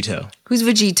 Vegito. Vegito. Who's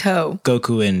Vegito?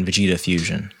 Goku and Vegeta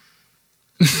fusion.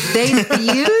 They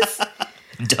fuse?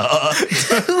 Duh.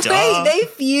 Wait, they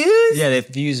fuse? Yeah, they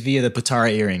fuse via the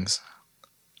Potara earrings.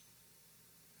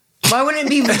 Why wouldn't it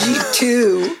be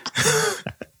Vegito?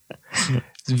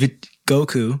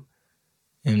 Goku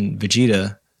and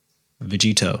Vegeta,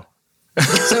 Vegito.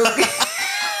 So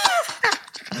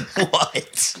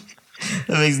What?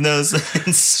 That makes no sense.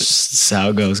 That's how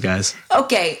it goes, guys.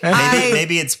 okay,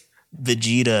 Maybe it's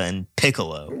Vegeta and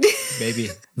Piccolo. Maybe.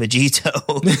 Vegito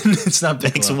It's not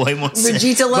makes Piccolo. way more sense.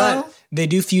 Vegeta. But they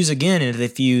do fuse again, and if they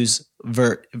fuse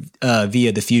via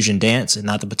the fusion dance and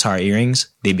not the Potara earrings,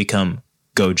 they become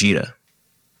Gogeta.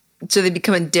 So they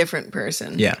become a different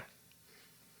person. Yeah.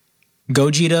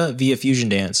 Gogeta via fusion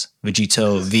dance,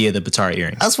 Vegito via the Potara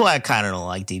earrings. That's why I kind of don't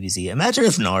like DBZ. Imagine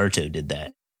if Naruto did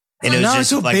that. And it was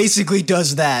just Naruto like basically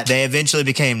does that. they eventually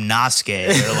became Nasuke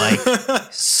or like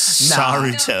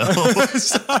Saruto.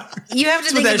 You have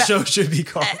to That's think what that about show should be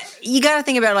called. you got to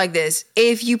think about it like this.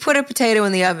 If you put a potato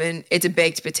in the oven, it's a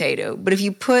baked potato. But if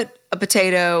you put a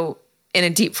potato in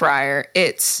a deep fryer,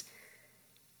 it's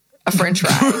a french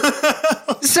fry.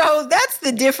 So that's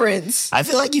the difference. I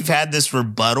feel like you've had this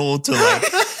rebuttal to like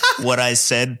what I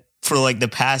said for like the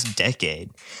past decade.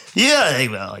 You gotta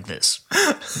think about it like this.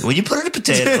 When you put in a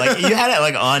potato, like you had it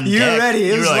like on You were deck. ready.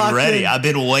 It You was were like locked ready. in. I've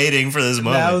been waiting for this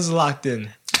moment. That was locked in.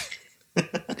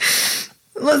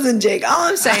 Listen, Jake, all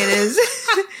I'm saying is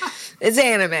it's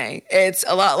anime. It's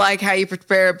a lot like how you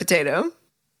prepare a potato.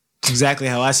 Exactly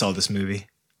how I saw this movie.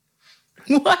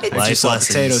 What? I Life just saw lessons.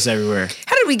 potatoes everywhere.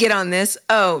 How did we get on this?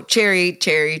 Oh, cherry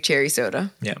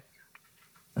soda. Yeah.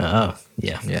 Oh,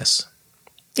 yeah. Yes.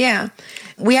 Yeah.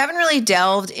 We haven't really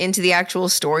delved into the actual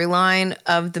storyline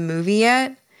of the movie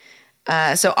yet.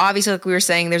 So obviously, like we were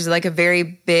saying, there's like a very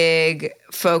big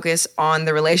focus on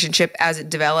the relationship as it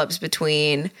develops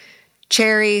between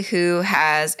Cherry, who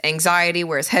has anxiety,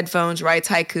 wears headphones, writes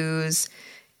haikus,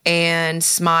 and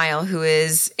Smile, who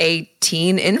is a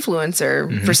teen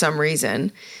influencer for some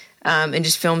reason, and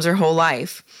just films her whole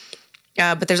life.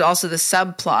 But there's also the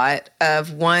subplot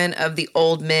of one of the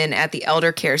old men at the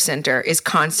elder care center is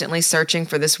constantly searching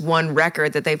for this one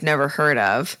record that they've never heard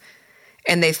of.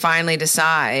 And they finally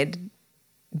decide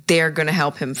they're going to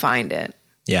help him find it.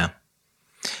 Yeah.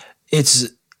 It's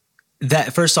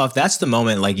that, first off, that's the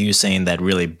moment, like you were saying, that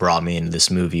really brought me into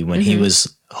this movie when he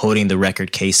was holding the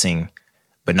record casing,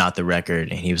 but not the record.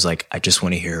 And he was like, I just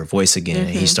want to hear her voice again. And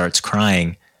he starts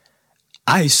crying.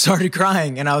 I started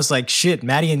crying and I was like, shit,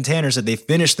 Maddie and Tanner said they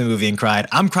finished the movie and cried.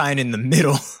 I'm crying in the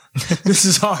middle. This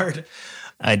is hard.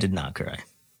 I did not cry.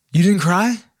 You didn't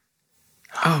cry?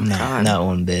 Oh, No, God. not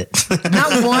one bit.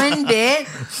 Not one bit?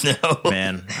 No.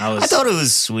 Man, I thought it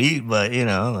was sweet, but you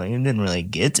know, like, it didn't really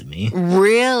get to me.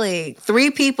 Really?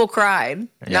 3 people cried.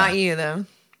 Yeah. Not you, though.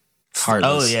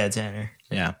 heartless. Oh yeah, Tanner.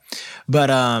 Yeah. But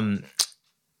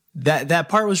that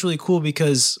part was really cool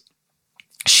because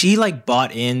she like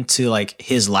bought into like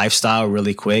his lifestyle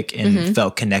really quick and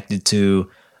felt connected to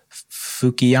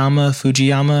Fujiyama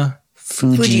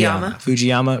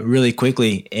really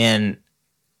quickly. And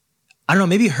I don't know,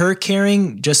 maybe her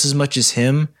caring just as much as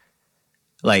him,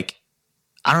 like,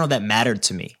 I don't know, that mattered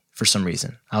to me for some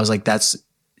reason. I was like, that's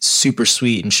super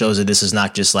sweet and shows that this is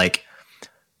not just like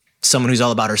someone who's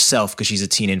all about herself because she's a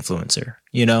teen influencer,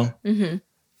 you know? Mm-hmm.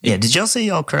 Yeah, did y'all say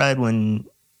y'all cried when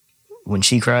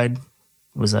she cried?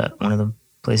 Was that one of the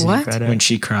places you What? cried at? When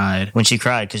she cried. When she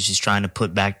cried because she's trying to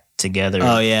put back together.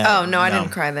 Oh, yeah. Oh, no, I didn't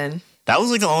cry then. That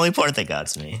was like the only part that got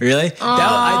to me. Really?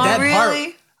 that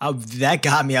really? part, that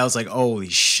got me. I was like, holy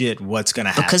shit, what's going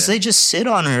to happen? Because they just sit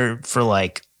on her for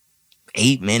like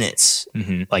 8 minutes,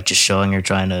 like just showing her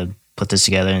trying to put this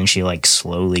together, and she like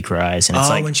slowly cries, and it's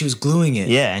like when she was gluing it.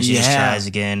 yeah, and she just tries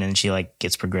again, and she like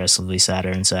gets progressively sadder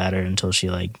and sadder until she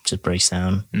like just breaks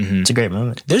down. It's a great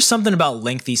moment. There's something about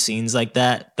lengthy scenes like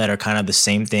that are kind of the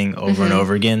same thing over and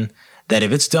over again, that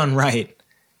if it's done right,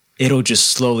 it'll just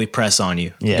slowly press on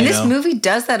you. Yeah. And you this know? movie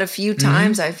does that a few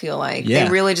times, I feel like. Yeah.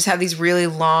 They really just have these really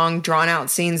long, drawn-out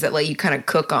scenes that let you kind of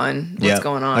cook on what's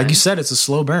going on. Like you said, it's a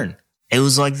slow burn. It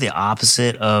was like the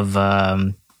opposite of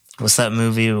what's that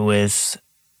movie with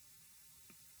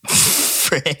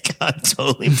Frick? I'm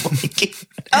totally blanking.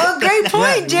 Oh, great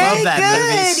point, Jay. love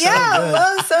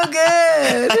that movie. So So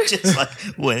good. I just like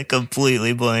went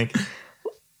completely blank.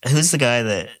 Who's the guy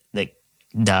that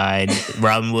died?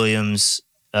 Robin Williams.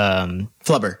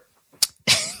 Flubber.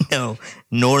 No,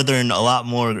 Northern, a lot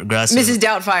more aggressive. Mrs.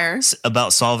 Doubtfire.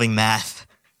 About solving math.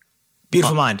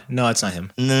 Beautiful Mind. No, it's not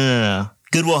him. No.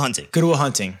 Good Will Hunting. Good Will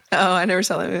Hunting. Oh, I never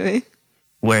saw that movie.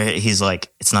 Where he's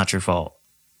like, it's not your fault.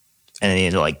 And he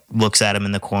like looks at him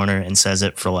in the corner and says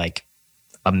it for like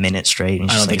a minute straight. And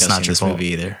I he's don't like, think it's I've not seen your this fault. movie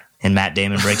either. And Matt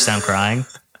Damon breaks down crying.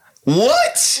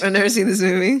 What? I've never seen this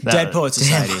movie. Dead Poets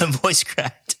Society. Damn, my voice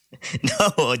cracked.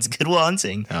 No, it's Good Will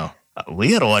Hunting. Oh.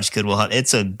 We gotta watch Good Will Hunting.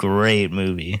 It's a great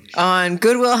movie. On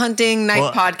Goodwill Hunting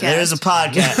Night Podcast. There's a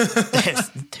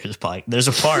podcast. There's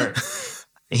a part.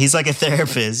 He's like a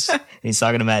therapist. He's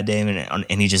talking to Matt Damon,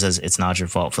 and he just says, "It's not your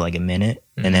fault" for like a minute,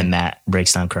 and then Matt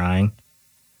breaks down crying.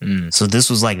 So this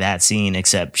was like that scene,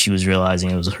 except she was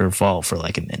realizing it was her fault for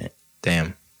like a minute.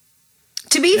 Damn.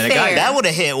 To be And a fair, guy- That would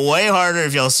have hit way harder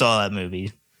if y'all saw that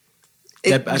movie.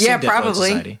 I've seen yeah, Dead Poets probably.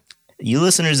 Society. You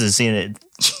listeners have seen it.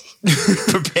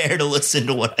 Prepare to listen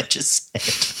to what I just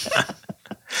said.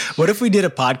 What if we did a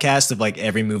podcast of like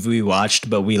every movie we watched,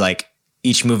 but we like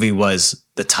each movie was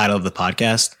the title of the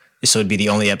podcast, so it'd be the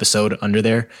only episode under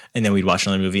there, and then we'd watch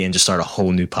another movie and just start a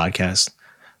whole new podcast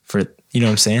for, you know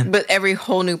what I'm saying? But every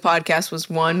whole new podcast was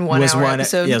one hour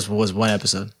episode. Yes, was one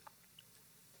episode.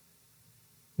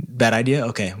 Bad idea?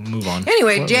 Okay, we'll move on.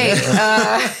 Anyway, Jay,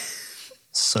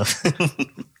 So,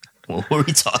 what were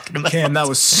we talking about? Cam, that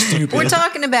was stupid. we're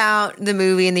talking about the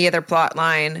movie and the other plot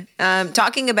line.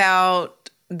 Talking about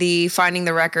the finding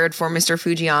the record for Mr.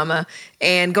 Fujiyama,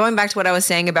 and going back to what I was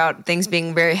saying about things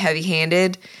being very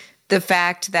heavy-handed, the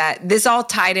fact that this all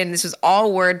tied in, this was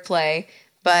all wordplay,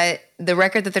 but the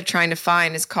record that they're trying to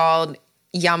find is called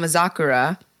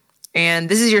Yamazakura. And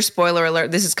this is your spoiler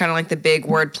alert. This is kind of like the big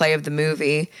wordplay of the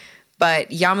movie. But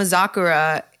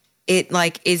Yamazakura, it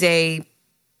like is a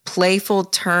playful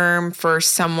term for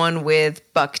someone with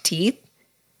buck teeth.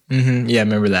 Yeah, I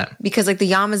remember that. Because like the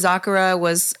Yamazakura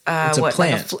was It's a like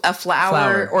plant. a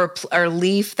flower or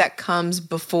leaf that comes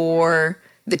before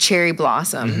the cherry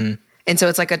blossom. And so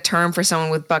it's like a term for someone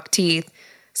with buck teeth.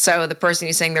 So the person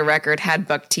who sang the record had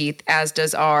buck teeth, as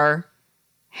does our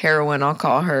heroine, I'll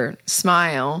call her,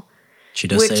 Smile. She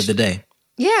does save the day.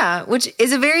 Yeah, which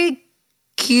is a very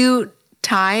cute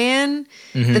tie-in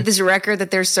that this record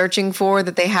that they're searching for,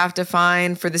 that they have to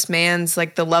find for this man's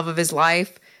like the love of his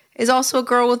life, is also a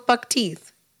girl with buck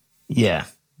teeth. Yeah.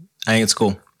 I think it's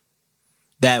cool.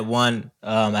 That one,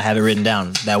 I have it written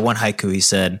down. That one haiku, he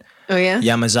said, Oh yeah?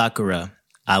 Yamazakura,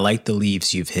 I like the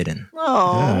leaves you've hidden.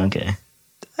 Oh, Okay.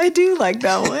 I do like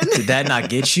that one. Did that not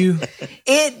get you?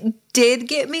 It did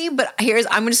get me, but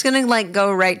I'm just gonna like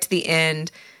go right to the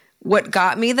end. What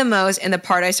got me the most, and the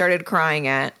part I started crying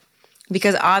at,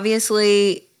 because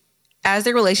obviously as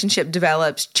their relationship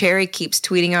develops, Cherry keeps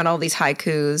tweeting out all these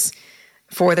haikus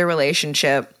for their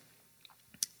relationship.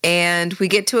 And we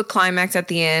get to a climax at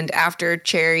the end after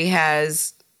Cherry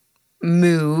has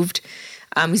moved.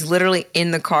 He's literally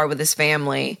in the car with his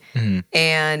family,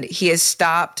 and he is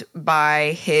stopped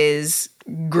by his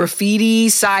graffiti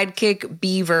sidekick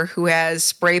Beaver, who has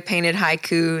spray painted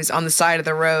haikus on the side of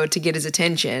the road to get his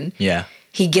attention. Yeah.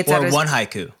 He gets out Or of one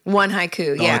haiku. one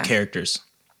haiku. All Yeah, the characters.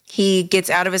 he gets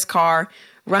out of his car,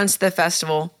 runs to the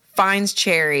festival, finds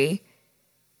Cherry,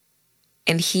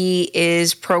 and he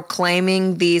is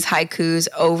proclaiming these haikus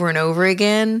over and over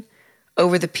again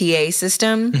over the PA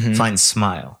system. Finds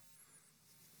Smile.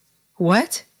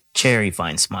 What? Cherry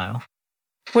finds Smile.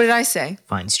 What did I say?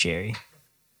 Finds Cherry.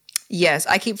 Yes,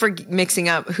 I keep mixing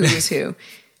up who is who.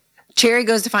 Cherry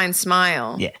goes to find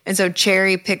Smile. Yeah. And so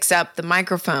Cherry picks up the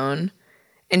microphone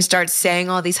and starts saying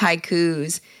all these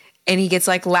haikus. And he gets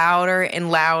like louder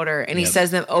and louder. And he says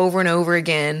them over and over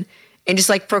again. And just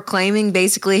like proclaiming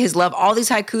basically his love. All these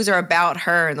haikus are about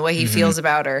her and the way he feels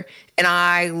about her. And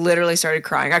I literally started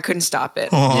crying. I couldn't stop it.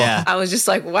 Yeah. I was just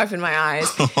like wiping my eyes.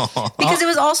 Because it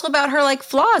was also about her like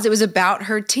flaws. It was about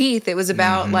her teeth. It was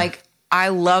about like, I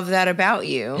love that about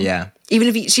you. Yeah.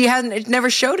 Even if she hadn't, it never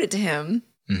showed it to him.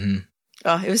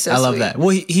 Oh, it was so I love sweet. that. Well,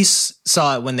 he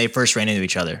saw it when they first ran into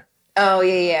each other. Oh,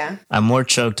 yeah. I'm more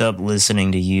choked up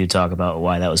listening to you talk about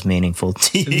why that was meaningful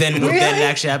to you. Then Really? it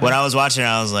actually happened. When I was watching it,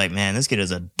 I was like, man, this kid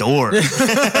is a dork.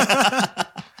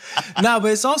 No,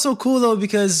 but it's also cool though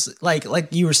because like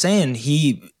you were saying,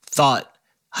 he thought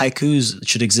haikus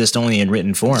should exist only in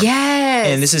written form. Yes.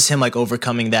 And this is him like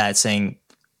overcoming that, saying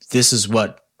this is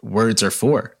what words are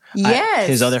for. Yes.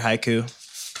 His other haiku: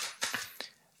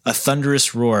 a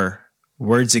thunderous roar.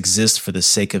 Words exist for the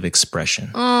sake of expression.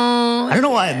 Oh, I don't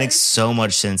know why it makes so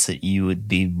much sense that you would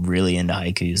be really into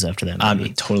haikus after that movie.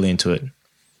 I'm totally into it.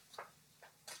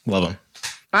 Love him.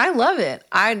 I love it.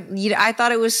 I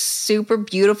thought it was super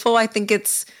beautiful. I think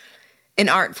it's an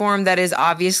art form that is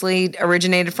obviously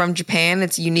originated from Japan.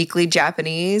 It's uniquely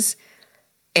Japanese.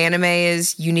 Anime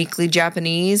is uniquely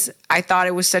Japanese. I thought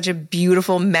it was such a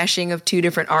beautiful meshing of two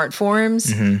different art forms.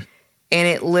 Mm-hmm. And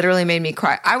it literally made me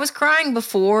cry. I was crying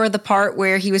before the part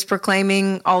where he was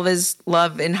proclaiming all of his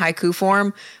love in haiku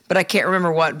form, but I can't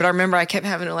remember what. But I remember I kept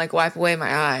having to like wipe away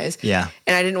my eyes. Yeah.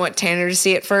 And I didn't want Tanner to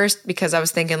see it first because I was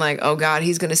thinking like, oh God,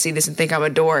 he's going to see this and think I'm a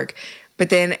dork. But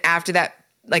then after that,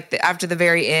 like after the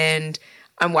very end,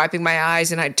 I'm wiping my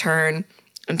eyes and I turn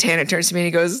and Tanner turns to me and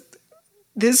he goes,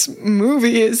 this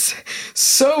movie is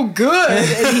so good.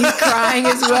 And he's crying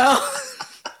as well.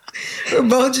 We're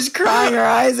both just crying our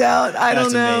eyes out. I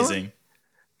don't know. That's amazing.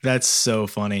 That's so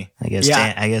funny. I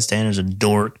guess Tanner's a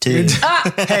dork too.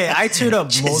 Hey, I teared up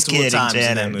Just multiple kidding, times in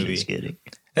Tanner, that movie. Just kidding.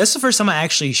 That's the first time I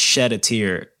actually shed a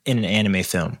tear in an anime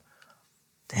film.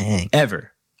 Dang.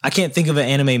 Ever. I can't think of an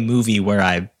anime movie where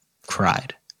I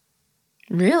cried.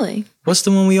 Really? What's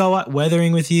the one we all watched?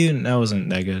 Weathering with You? That wasn't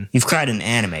that good. You've cried in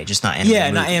anime, just not anime. Yeah,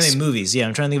 movies. not anime movies. Yeah,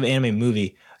 I'm trying to think of an anime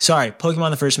movie. Sorry,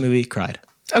 Pokemon the first movie, cried.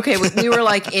 Okay, we were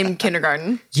like in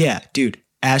kindergarten. Yeah, dude.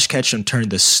 Ash Ketchum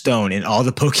turned the stone and all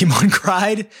the Pokemon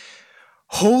cried.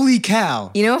 Holy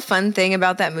cow. You know a fun thing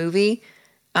about that movie?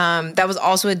 That was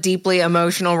also a deeply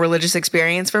emotional religious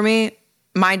experience for me.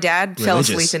 My dad fell Religious.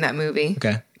 asleep in that movie.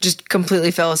 Okay. Just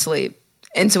completely fell asleep.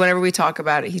 And so whenever we talk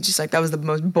about it, he's just like, that was the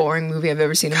most boring movie I've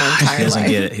ever seen in my entire He doesn't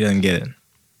life. get it. He doesn't get it.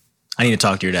 I need to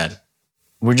talk to your dad.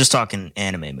 We're just talking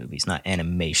anime movies, not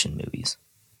animation movies.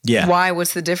 Yeah. Why?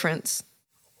 What's the difference?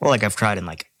 Well, like I've cried in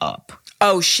like Up.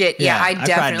 Oh, shit. Yeah, Yeah, I I cried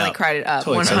definitely Up. cried it up.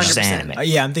 Totally cried. 100%. Just anime.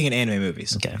 Yeah, I'm thinking anime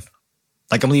movies. Okay.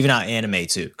 Like I'm leaving out anime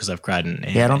too because I've cried in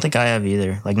anime. Yeah, I don't think I have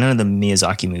either. Like none of the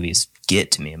Miyazaki movies get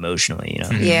to me emotionally, you know?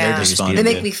 Yeah. They're just fun. They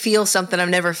make Yeah. me feel something I've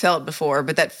never felt before,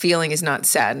 but that feeling is not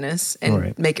sadness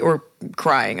and Right. or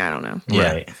crying. I don't know.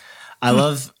 Yeah. Right. I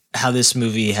love how this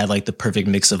movie had like the perfect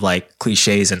mix of like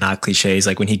cliches and not cliches.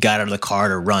 Like when he got out of the car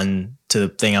to run to the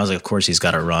thing, I was like, of course he's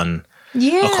got to run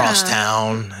Yeah. across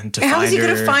town and to How find is he her.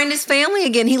 going to find his family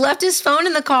again? He left his phone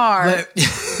in the car. But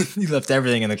he left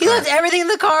everything in the He car. left everything in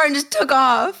the car and just took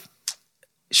off.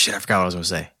 Shit, I forgot what I was going to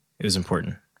say. It was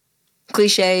important.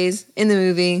 Cliches in the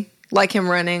movie, like him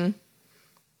running.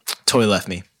 Totally left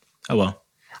me. Oh well.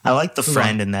 I like the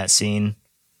friend in that scene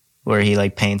where he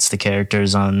like paints the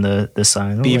characters on the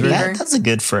sign. I'm Beaver? Like, that's a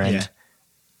good friend. Yeah.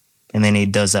 And then he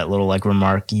does that little like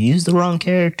remark, you used the wrong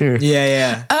character. Yeah,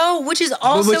 yeah. Oh, which is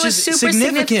also Which a is super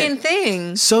significant. significant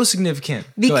thing. So significant.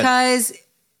 Go ahead.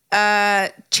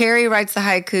 Because Cherry writes the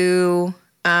haiku,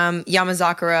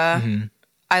 Yamazakura, Mm-hmm.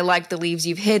 I like the leaves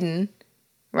you've hidden,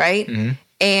 right?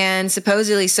 And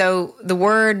supposedly, so the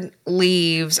word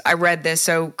leaves, I read this,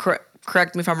 so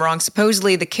correct me if I'm wrong.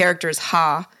 Supposedly the character is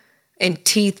ha, and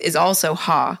teeth is also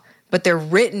ha, but they're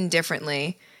written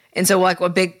differently. And so like a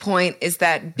big point is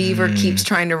that Beaver keeps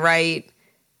trying to write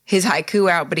his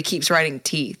haiku out, but he keeps writing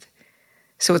teeth.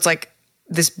 So it's like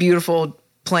this beautiful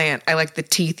plant. I like the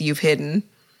teeth you've hidden,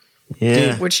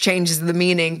 Yeah. which changes the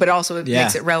meaning, but also it Yeah.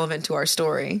 makes it relevant to our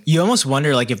story. You almost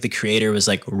wonder like if the creator was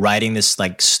like writing this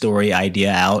like story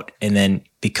idea out and then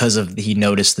because of he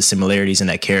noticed the similarities in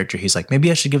that character, he's like, maybe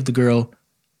I should give the girl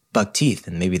buck teeth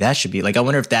and maybe that should be like, I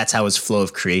wonder if that's how his flow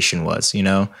of creation was, you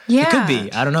know? Yeah. It could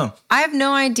be. I don't know. I have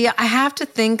no idea. I have to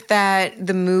think that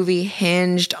the movie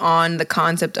hinged on the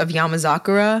concept of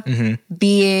Yamazakura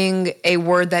being a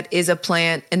word that is a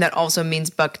plant and that also means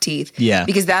buck teeth. Yeah.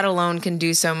 Because that alone can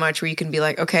do so much where you can be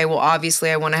like, okay, well, obviously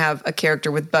I want to have a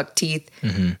character with buck teeth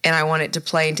and I want it to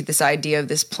play into this idea of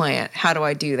this plant. How do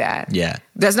I do that? Yeah.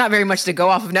 That's not very much to go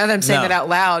off of. Now that I'm saying No. that out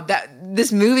loud, that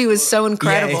this movie was so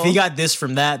incredible. Yeah, if he got this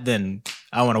from that, then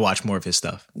I want to watch more of his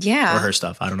stuff. Yeah. Or her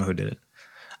stuff. I don't know who did it.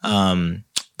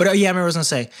 But yeah, I remember what I was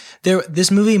going to say.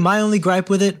 This movie, my only gripe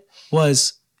with it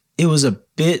was it was a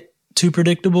bit too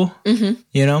predictable.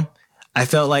 You know? I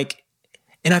felt like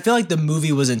the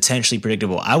movie was intentionally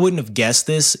predictable. I wouldn't have guessed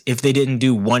this if they didn't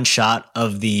do one shot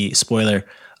of the spoiler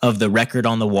of the record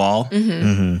on the wall.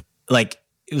 Like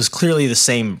it was clearly the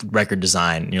same record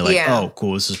design. And you're like, Yeah. oh,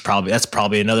 cool. That's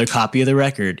probably another copy of the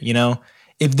record. You know,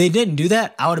 if they didn't do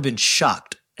that, I would have been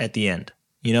shocked at the end.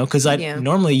 You know, because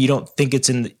normally you don't think it's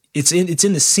in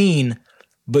the scene,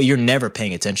 but you're never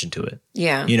paying attention to it.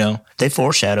 Yeah. You know, They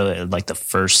foreshadow it like the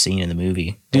first scene in the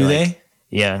movie. do They're like- they?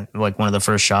 Yeah, like one of the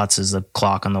first shots is the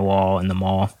clock on the wall in the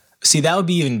mall. See, that would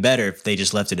be even better if they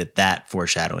just left it at that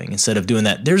foreshadowing instead of doing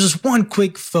that. There's just one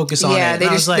quick focus on it. Yeah, and they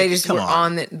I was just like, they just come were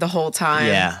on it the whole time.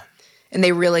 Yeah. And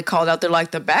they really called out, they're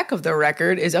like, the back of the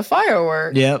record is a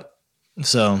firework. Yep.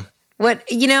 So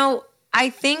I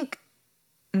think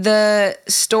the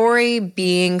story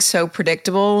being so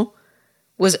predictable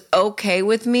was okay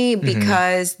with me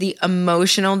because the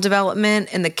emotional development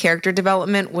and the character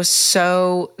development was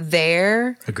so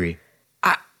there. agree.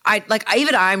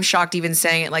 I'm shocked even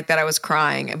saying it like that. I was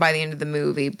crying by the end of the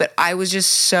movie, but I was just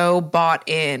so bought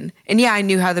in. And yeah, I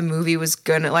knew how the movie was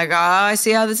gonna I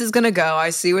see how this is gonna go.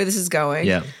 I see where this is going.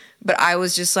 Yeah. But I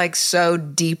was just like so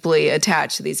deeply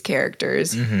attached to these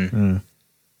characters.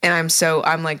 And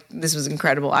I'm like, this was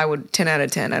incredible. I would 10 out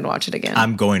of 10. I'd watch it again.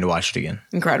 I'm going to watch it again.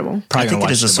 Incredible. Probably I think it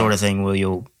is the sort of thing where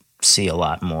you'll see a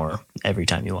lot more every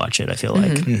time you watch it, I feel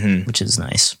like, which is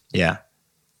nice. Yeah.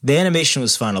 The animation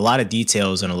was fun. A lot of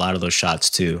details in a lot of those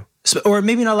shots too. Or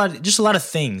maybe not a lot, just a lot of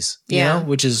things, you know,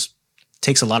 which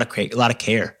takes a lot of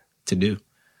care to do.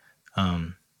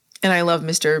 And I love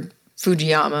Mr.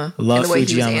 Fujiyama. Love and the way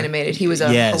he was Fujiyama. animated. He was a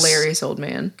hilarious old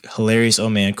man. Hilarious. Oh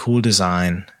man, cool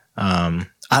design.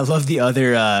 I love the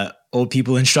other old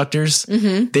people instructors.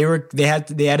 They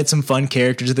added some fun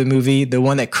characters to the movie. The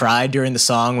one that cried during the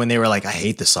song when they were like, I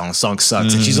hate the song sucks.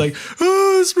 And she's like,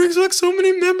 oh, this brings back so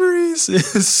many memories.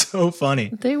 It's so funny.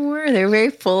 They were very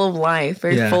full of life,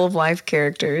 full of life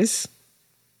characters.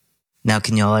 Now,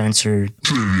 can y'all answer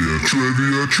Trivia.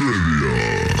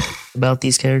 about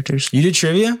these characters? You did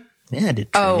trivia? Yeah, I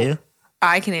did trivia.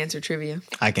 I can answer trivia.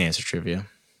 I can answer trivia.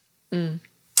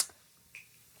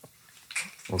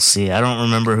 We'll see. I don't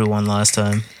remember who won last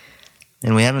time.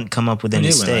 And we haven't come up with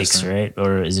any did win last stakes, time. right?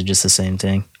 Or is it just the same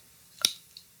thing?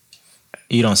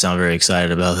 You don't sound very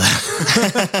excited about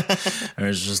that. Or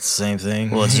it's just the same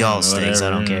thing. Well, it's y'all's stakes. I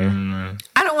don't care.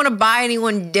 I don't want to buy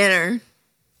anyone dinner.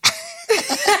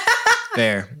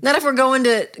 Fair. Not if we're going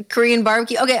to Korean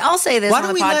barbecue. Okay, I'll say this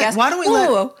on the podcast.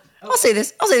 Whoa. I'll say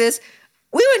this.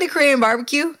 We went to Korean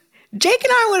barbecue. Jake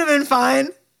and I would have been fine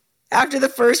after the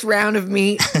first round of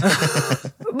meat.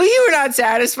 But you were not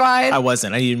satisfied. I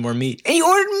wasn't. I needed more meat. And you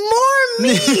ordered more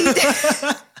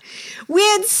meat. We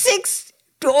had 6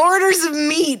 orders of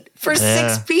meat for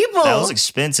 6 people. That was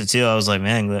expensive, too. I was like,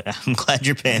 man, I'm glad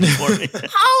you're paying for it.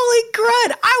 Holy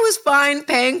crud. I was fine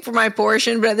paying for my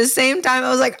portion, but at the same time, I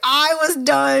was like, I was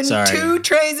done. Sorry. 2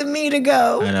 trays of meat to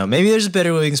go. I know. Maybe there's a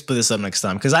better way we can split this up next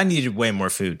time because I needed way more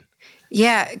food.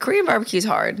 Yeah, Korean barbecue is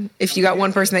hard. If you got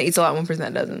one person that eats a lot, one person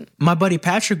that doesn't. My buddy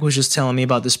Patrick was just telling me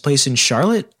about this place in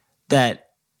Charlotte that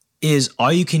is all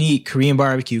you can eat Korean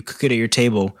barbecue, cook it at your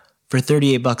table for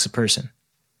 $38 a person.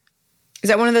 Is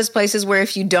that one of those places where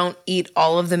if you don't eat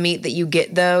all of the meat that you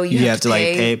get, though, you have to like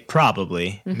pay?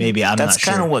 Probably. Maybe. I'm That's not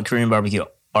sure. kind of what Korean barbecue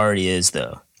already is,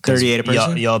 though. 38 a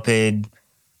person? Y'all paid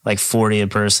like 40 a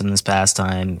person this past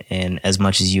time, and as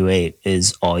much as you ate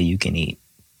is all you can eat.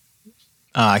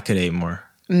 I could eat more.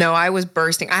 No, I was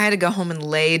bursting. I had to go home and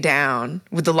lay down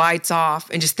with the lights off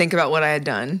and just think about what I had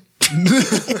done.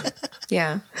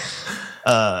 Yeah.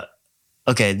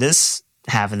 Okay, this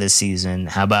half of this season,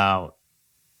 how about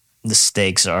the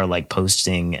stakes are like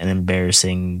posting an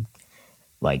embarrassing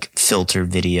like filter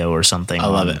video or something I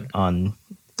love it. On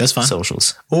That's fine.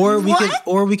 socials. Or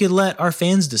we could let our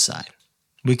fans decide.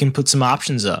 We can put some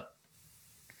options up.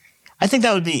 I think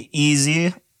that would be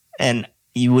easy and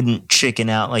you wouldn't chicken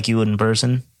out like you would in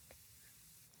person.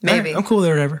 Maybe. Right, I'm cool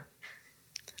there, whatever.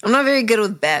 I'm not very good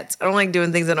with bets. I don't like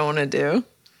doing things I don't want to do.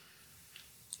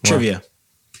 Trivia.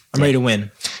 I'm ready to win.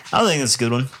 I think that's a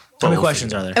good one. How many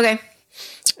questions are there? Okay.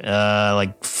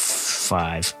 Like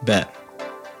 5. Bet.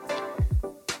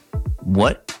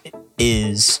 What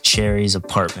is Cherry's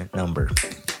apartment number?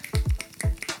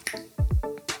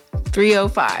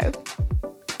 305.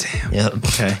 Yep.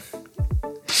 Okay.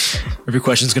 Every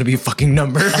question's gonna be a fucking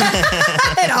number.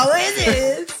 It always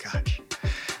is. Gosh.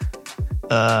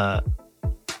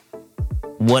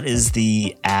 What is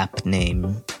the app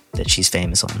name that she's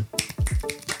famous on?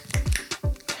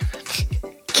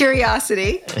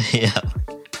 Curiosity. Yeah.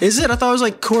 Is it? I thought it was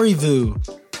like Corivu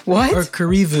What? or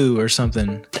Carivu or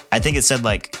something. I think it said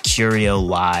like Curio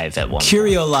Live at one point.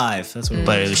 Curio Live. That's what it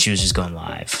was. But she was just going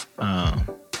live. Oh,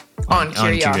 on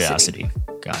Curiosity. On Curiosity.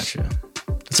 gotcha.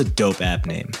 That's a dope app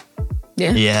name.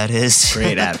 Yeah. Yeah, it is.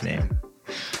 Great app name.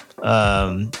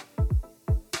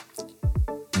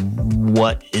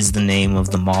 What is the name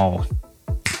of the mall?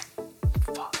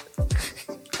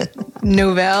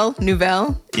 Nouvelle.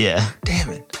 Yeah. Damn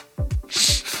it.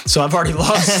 So I've already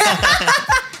lost.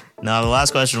 No, the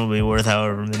last question will be worth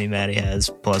however many Maddie has,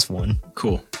 plus one.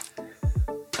 Cool.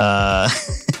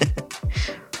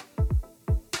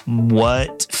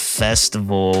 What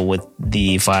festival with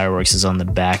the fireworks is on the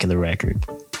back of the record?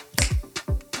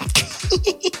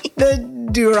 The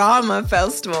Durama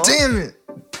Festival. Damn it.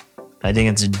 I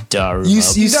think it's Daruma. You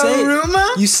say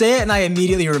Daruma? it, you say it and I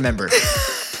immediately remember.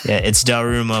 Yeah, it's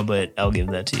Daruma, but I'll give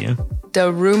that to you.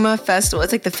 Daruma Festival.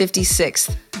 It's like the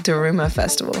 56th Daruma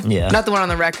Festival. Yeah. Not the one on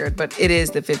the record, but it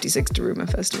is the 56th Daruma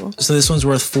Festival. So this one's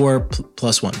worth 4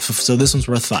 plus 1. So this one's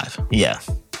worth 5. Yeah.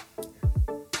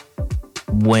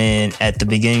 When at the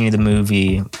beginning of the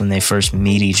movie, when they first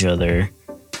meet each other,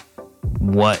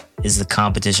 what is the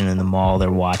competition in the mall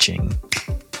they're watching?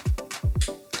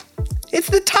 It's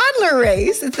the toddler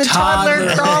race. It's the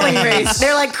toddler crawling race.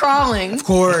 They're like crawling. Of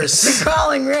course. The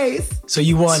crawling race. So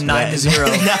you won 9-0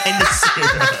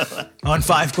 9-0. on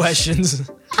 5 questions.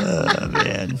 Oh,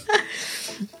 man.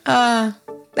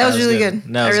 That was really good.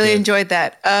 That I was really good. enjoyed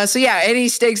that. So yeah, any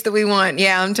stakes that we want,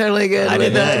 yeah, I'm totally good I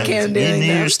with did Cam You doing knew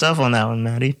your that. stuff on that one,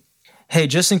 Maddie. Hey,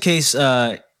 just in case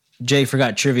Jay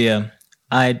forgot trivia,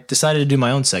 I decided to do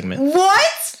my own segment, What?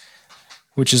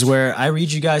 which is where I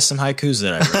read you guys some haikus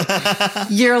that I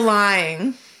wrote. You're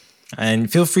lying.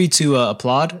 And feel free to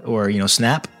applaud or,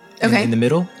 snap Okay. in the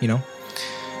middle,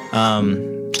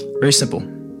 Very simple.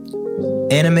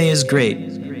 Anime is great.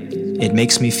 It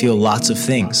makes me feel lots of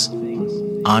things.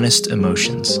 Honest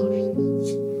emotions.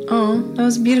 Oh, that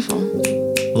was beautiful.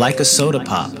 Like a soda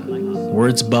pop,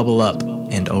 words bubble up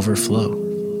and overflow.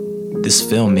 This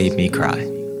film made me cry.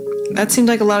 That seemed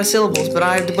like a lot of syllables, but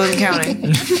I wasn't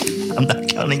counting. I'm not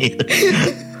counting either.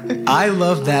 I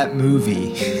love that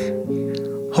movie.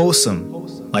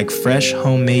 Wholesome, like fresh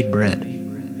homemade bread.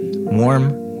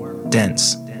 Warm,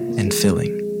 dense, and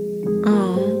filling.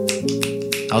 Oh.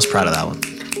 I was proud of that one.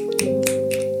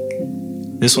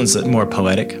 This one's more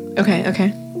poetic.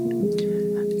 Okay.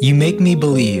 You make me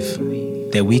believe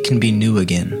that we can be new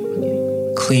again,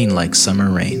 clean like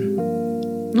summer rain.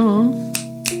 Oh.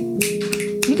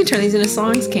 You can turn these into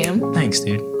songs, Cam. Thanks,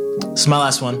 dude. This is my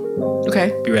last one.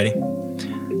 Okay. Be ready.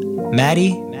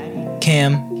 Maddie,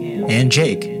 Cam, and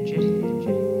Jake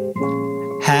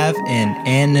have an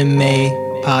anime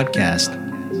podcast.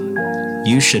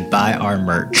 You should buy our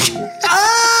merch.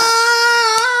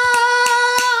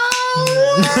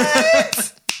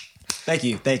 Thank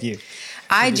you.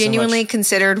 I so genuinely much.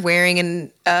 considered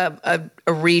wearing a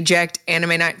reject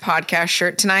Anime Night podcast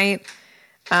shirt tonight,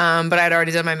 but I'd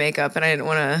already done my makeup and I didn't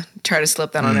want to try to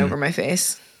slip that on over my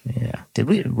face. Yeah. Did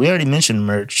we already mention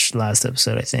merch last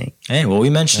episode, I think. Hey, well, we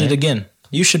mentioned it again.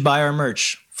 You should buy our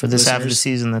merch. For this half of the Listeners.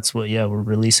 season, that's what, we're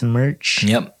releasing merch.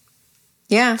 Yep.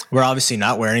 Yeah. We're obviously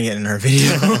not wearing it in our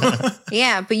video.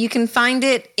 Yeah, but you can find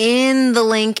it in the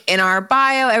link in our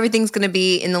bio. Everything's going to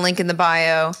be in the link in the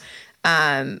bio.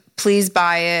 Please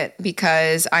buy it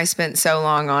because I spent so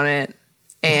long on it.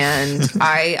 And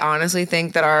I honestly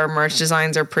think that our merch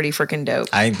designs are pretty freaking dope.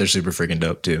 I think they're super freaking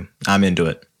dope, too. I'm into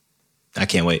it. I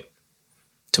can't wait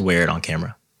to wear it on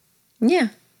camera. Yeah.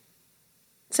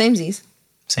 Samesies.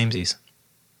 Samesies.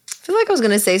 I feel like I was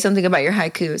going to say something about your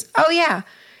haikus. Oh, yeah.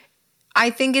 I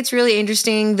think it's really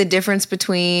interesting the difference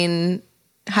between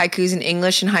haikus in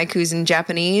English and haikus in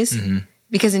Japanese. Mm-hmm.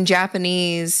 Because in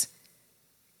Japanese,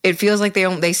 it feels like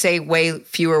they say way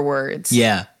fewer words.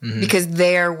 Yeah. Mhm. Because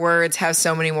their words have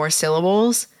so many more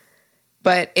syllables.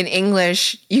 But in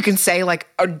English, you can say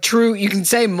you can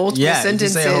say multiple Yeah, you can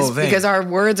sentences say a whole thing. because our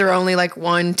words are only like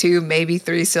 1, 2, maybe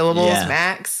 3 syllables Yeah.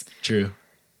 max. True.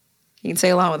 You can say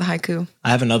a lot with a haiku. I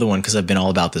have another one because I've been all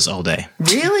about this all day.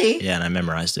 Really? Yeah, and I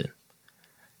memorized it.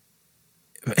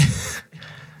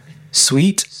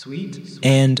 Sweet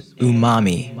and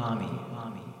umami.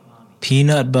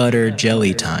 Peanut butter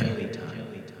jelly time.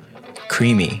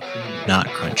 Creamy, not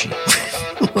crunchy.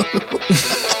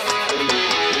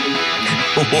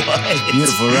 What?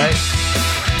 Beautiful, right?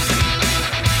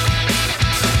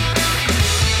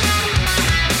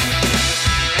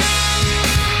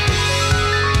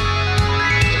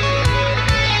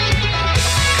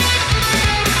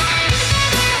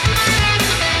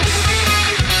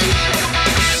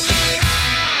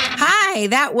 Hi,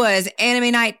 that was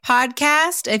Anime Night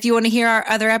Podcast. If you want to hear our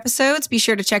other episodes, be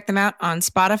sure to check them out on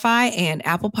Spotify and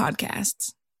Apple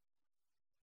Podcasts.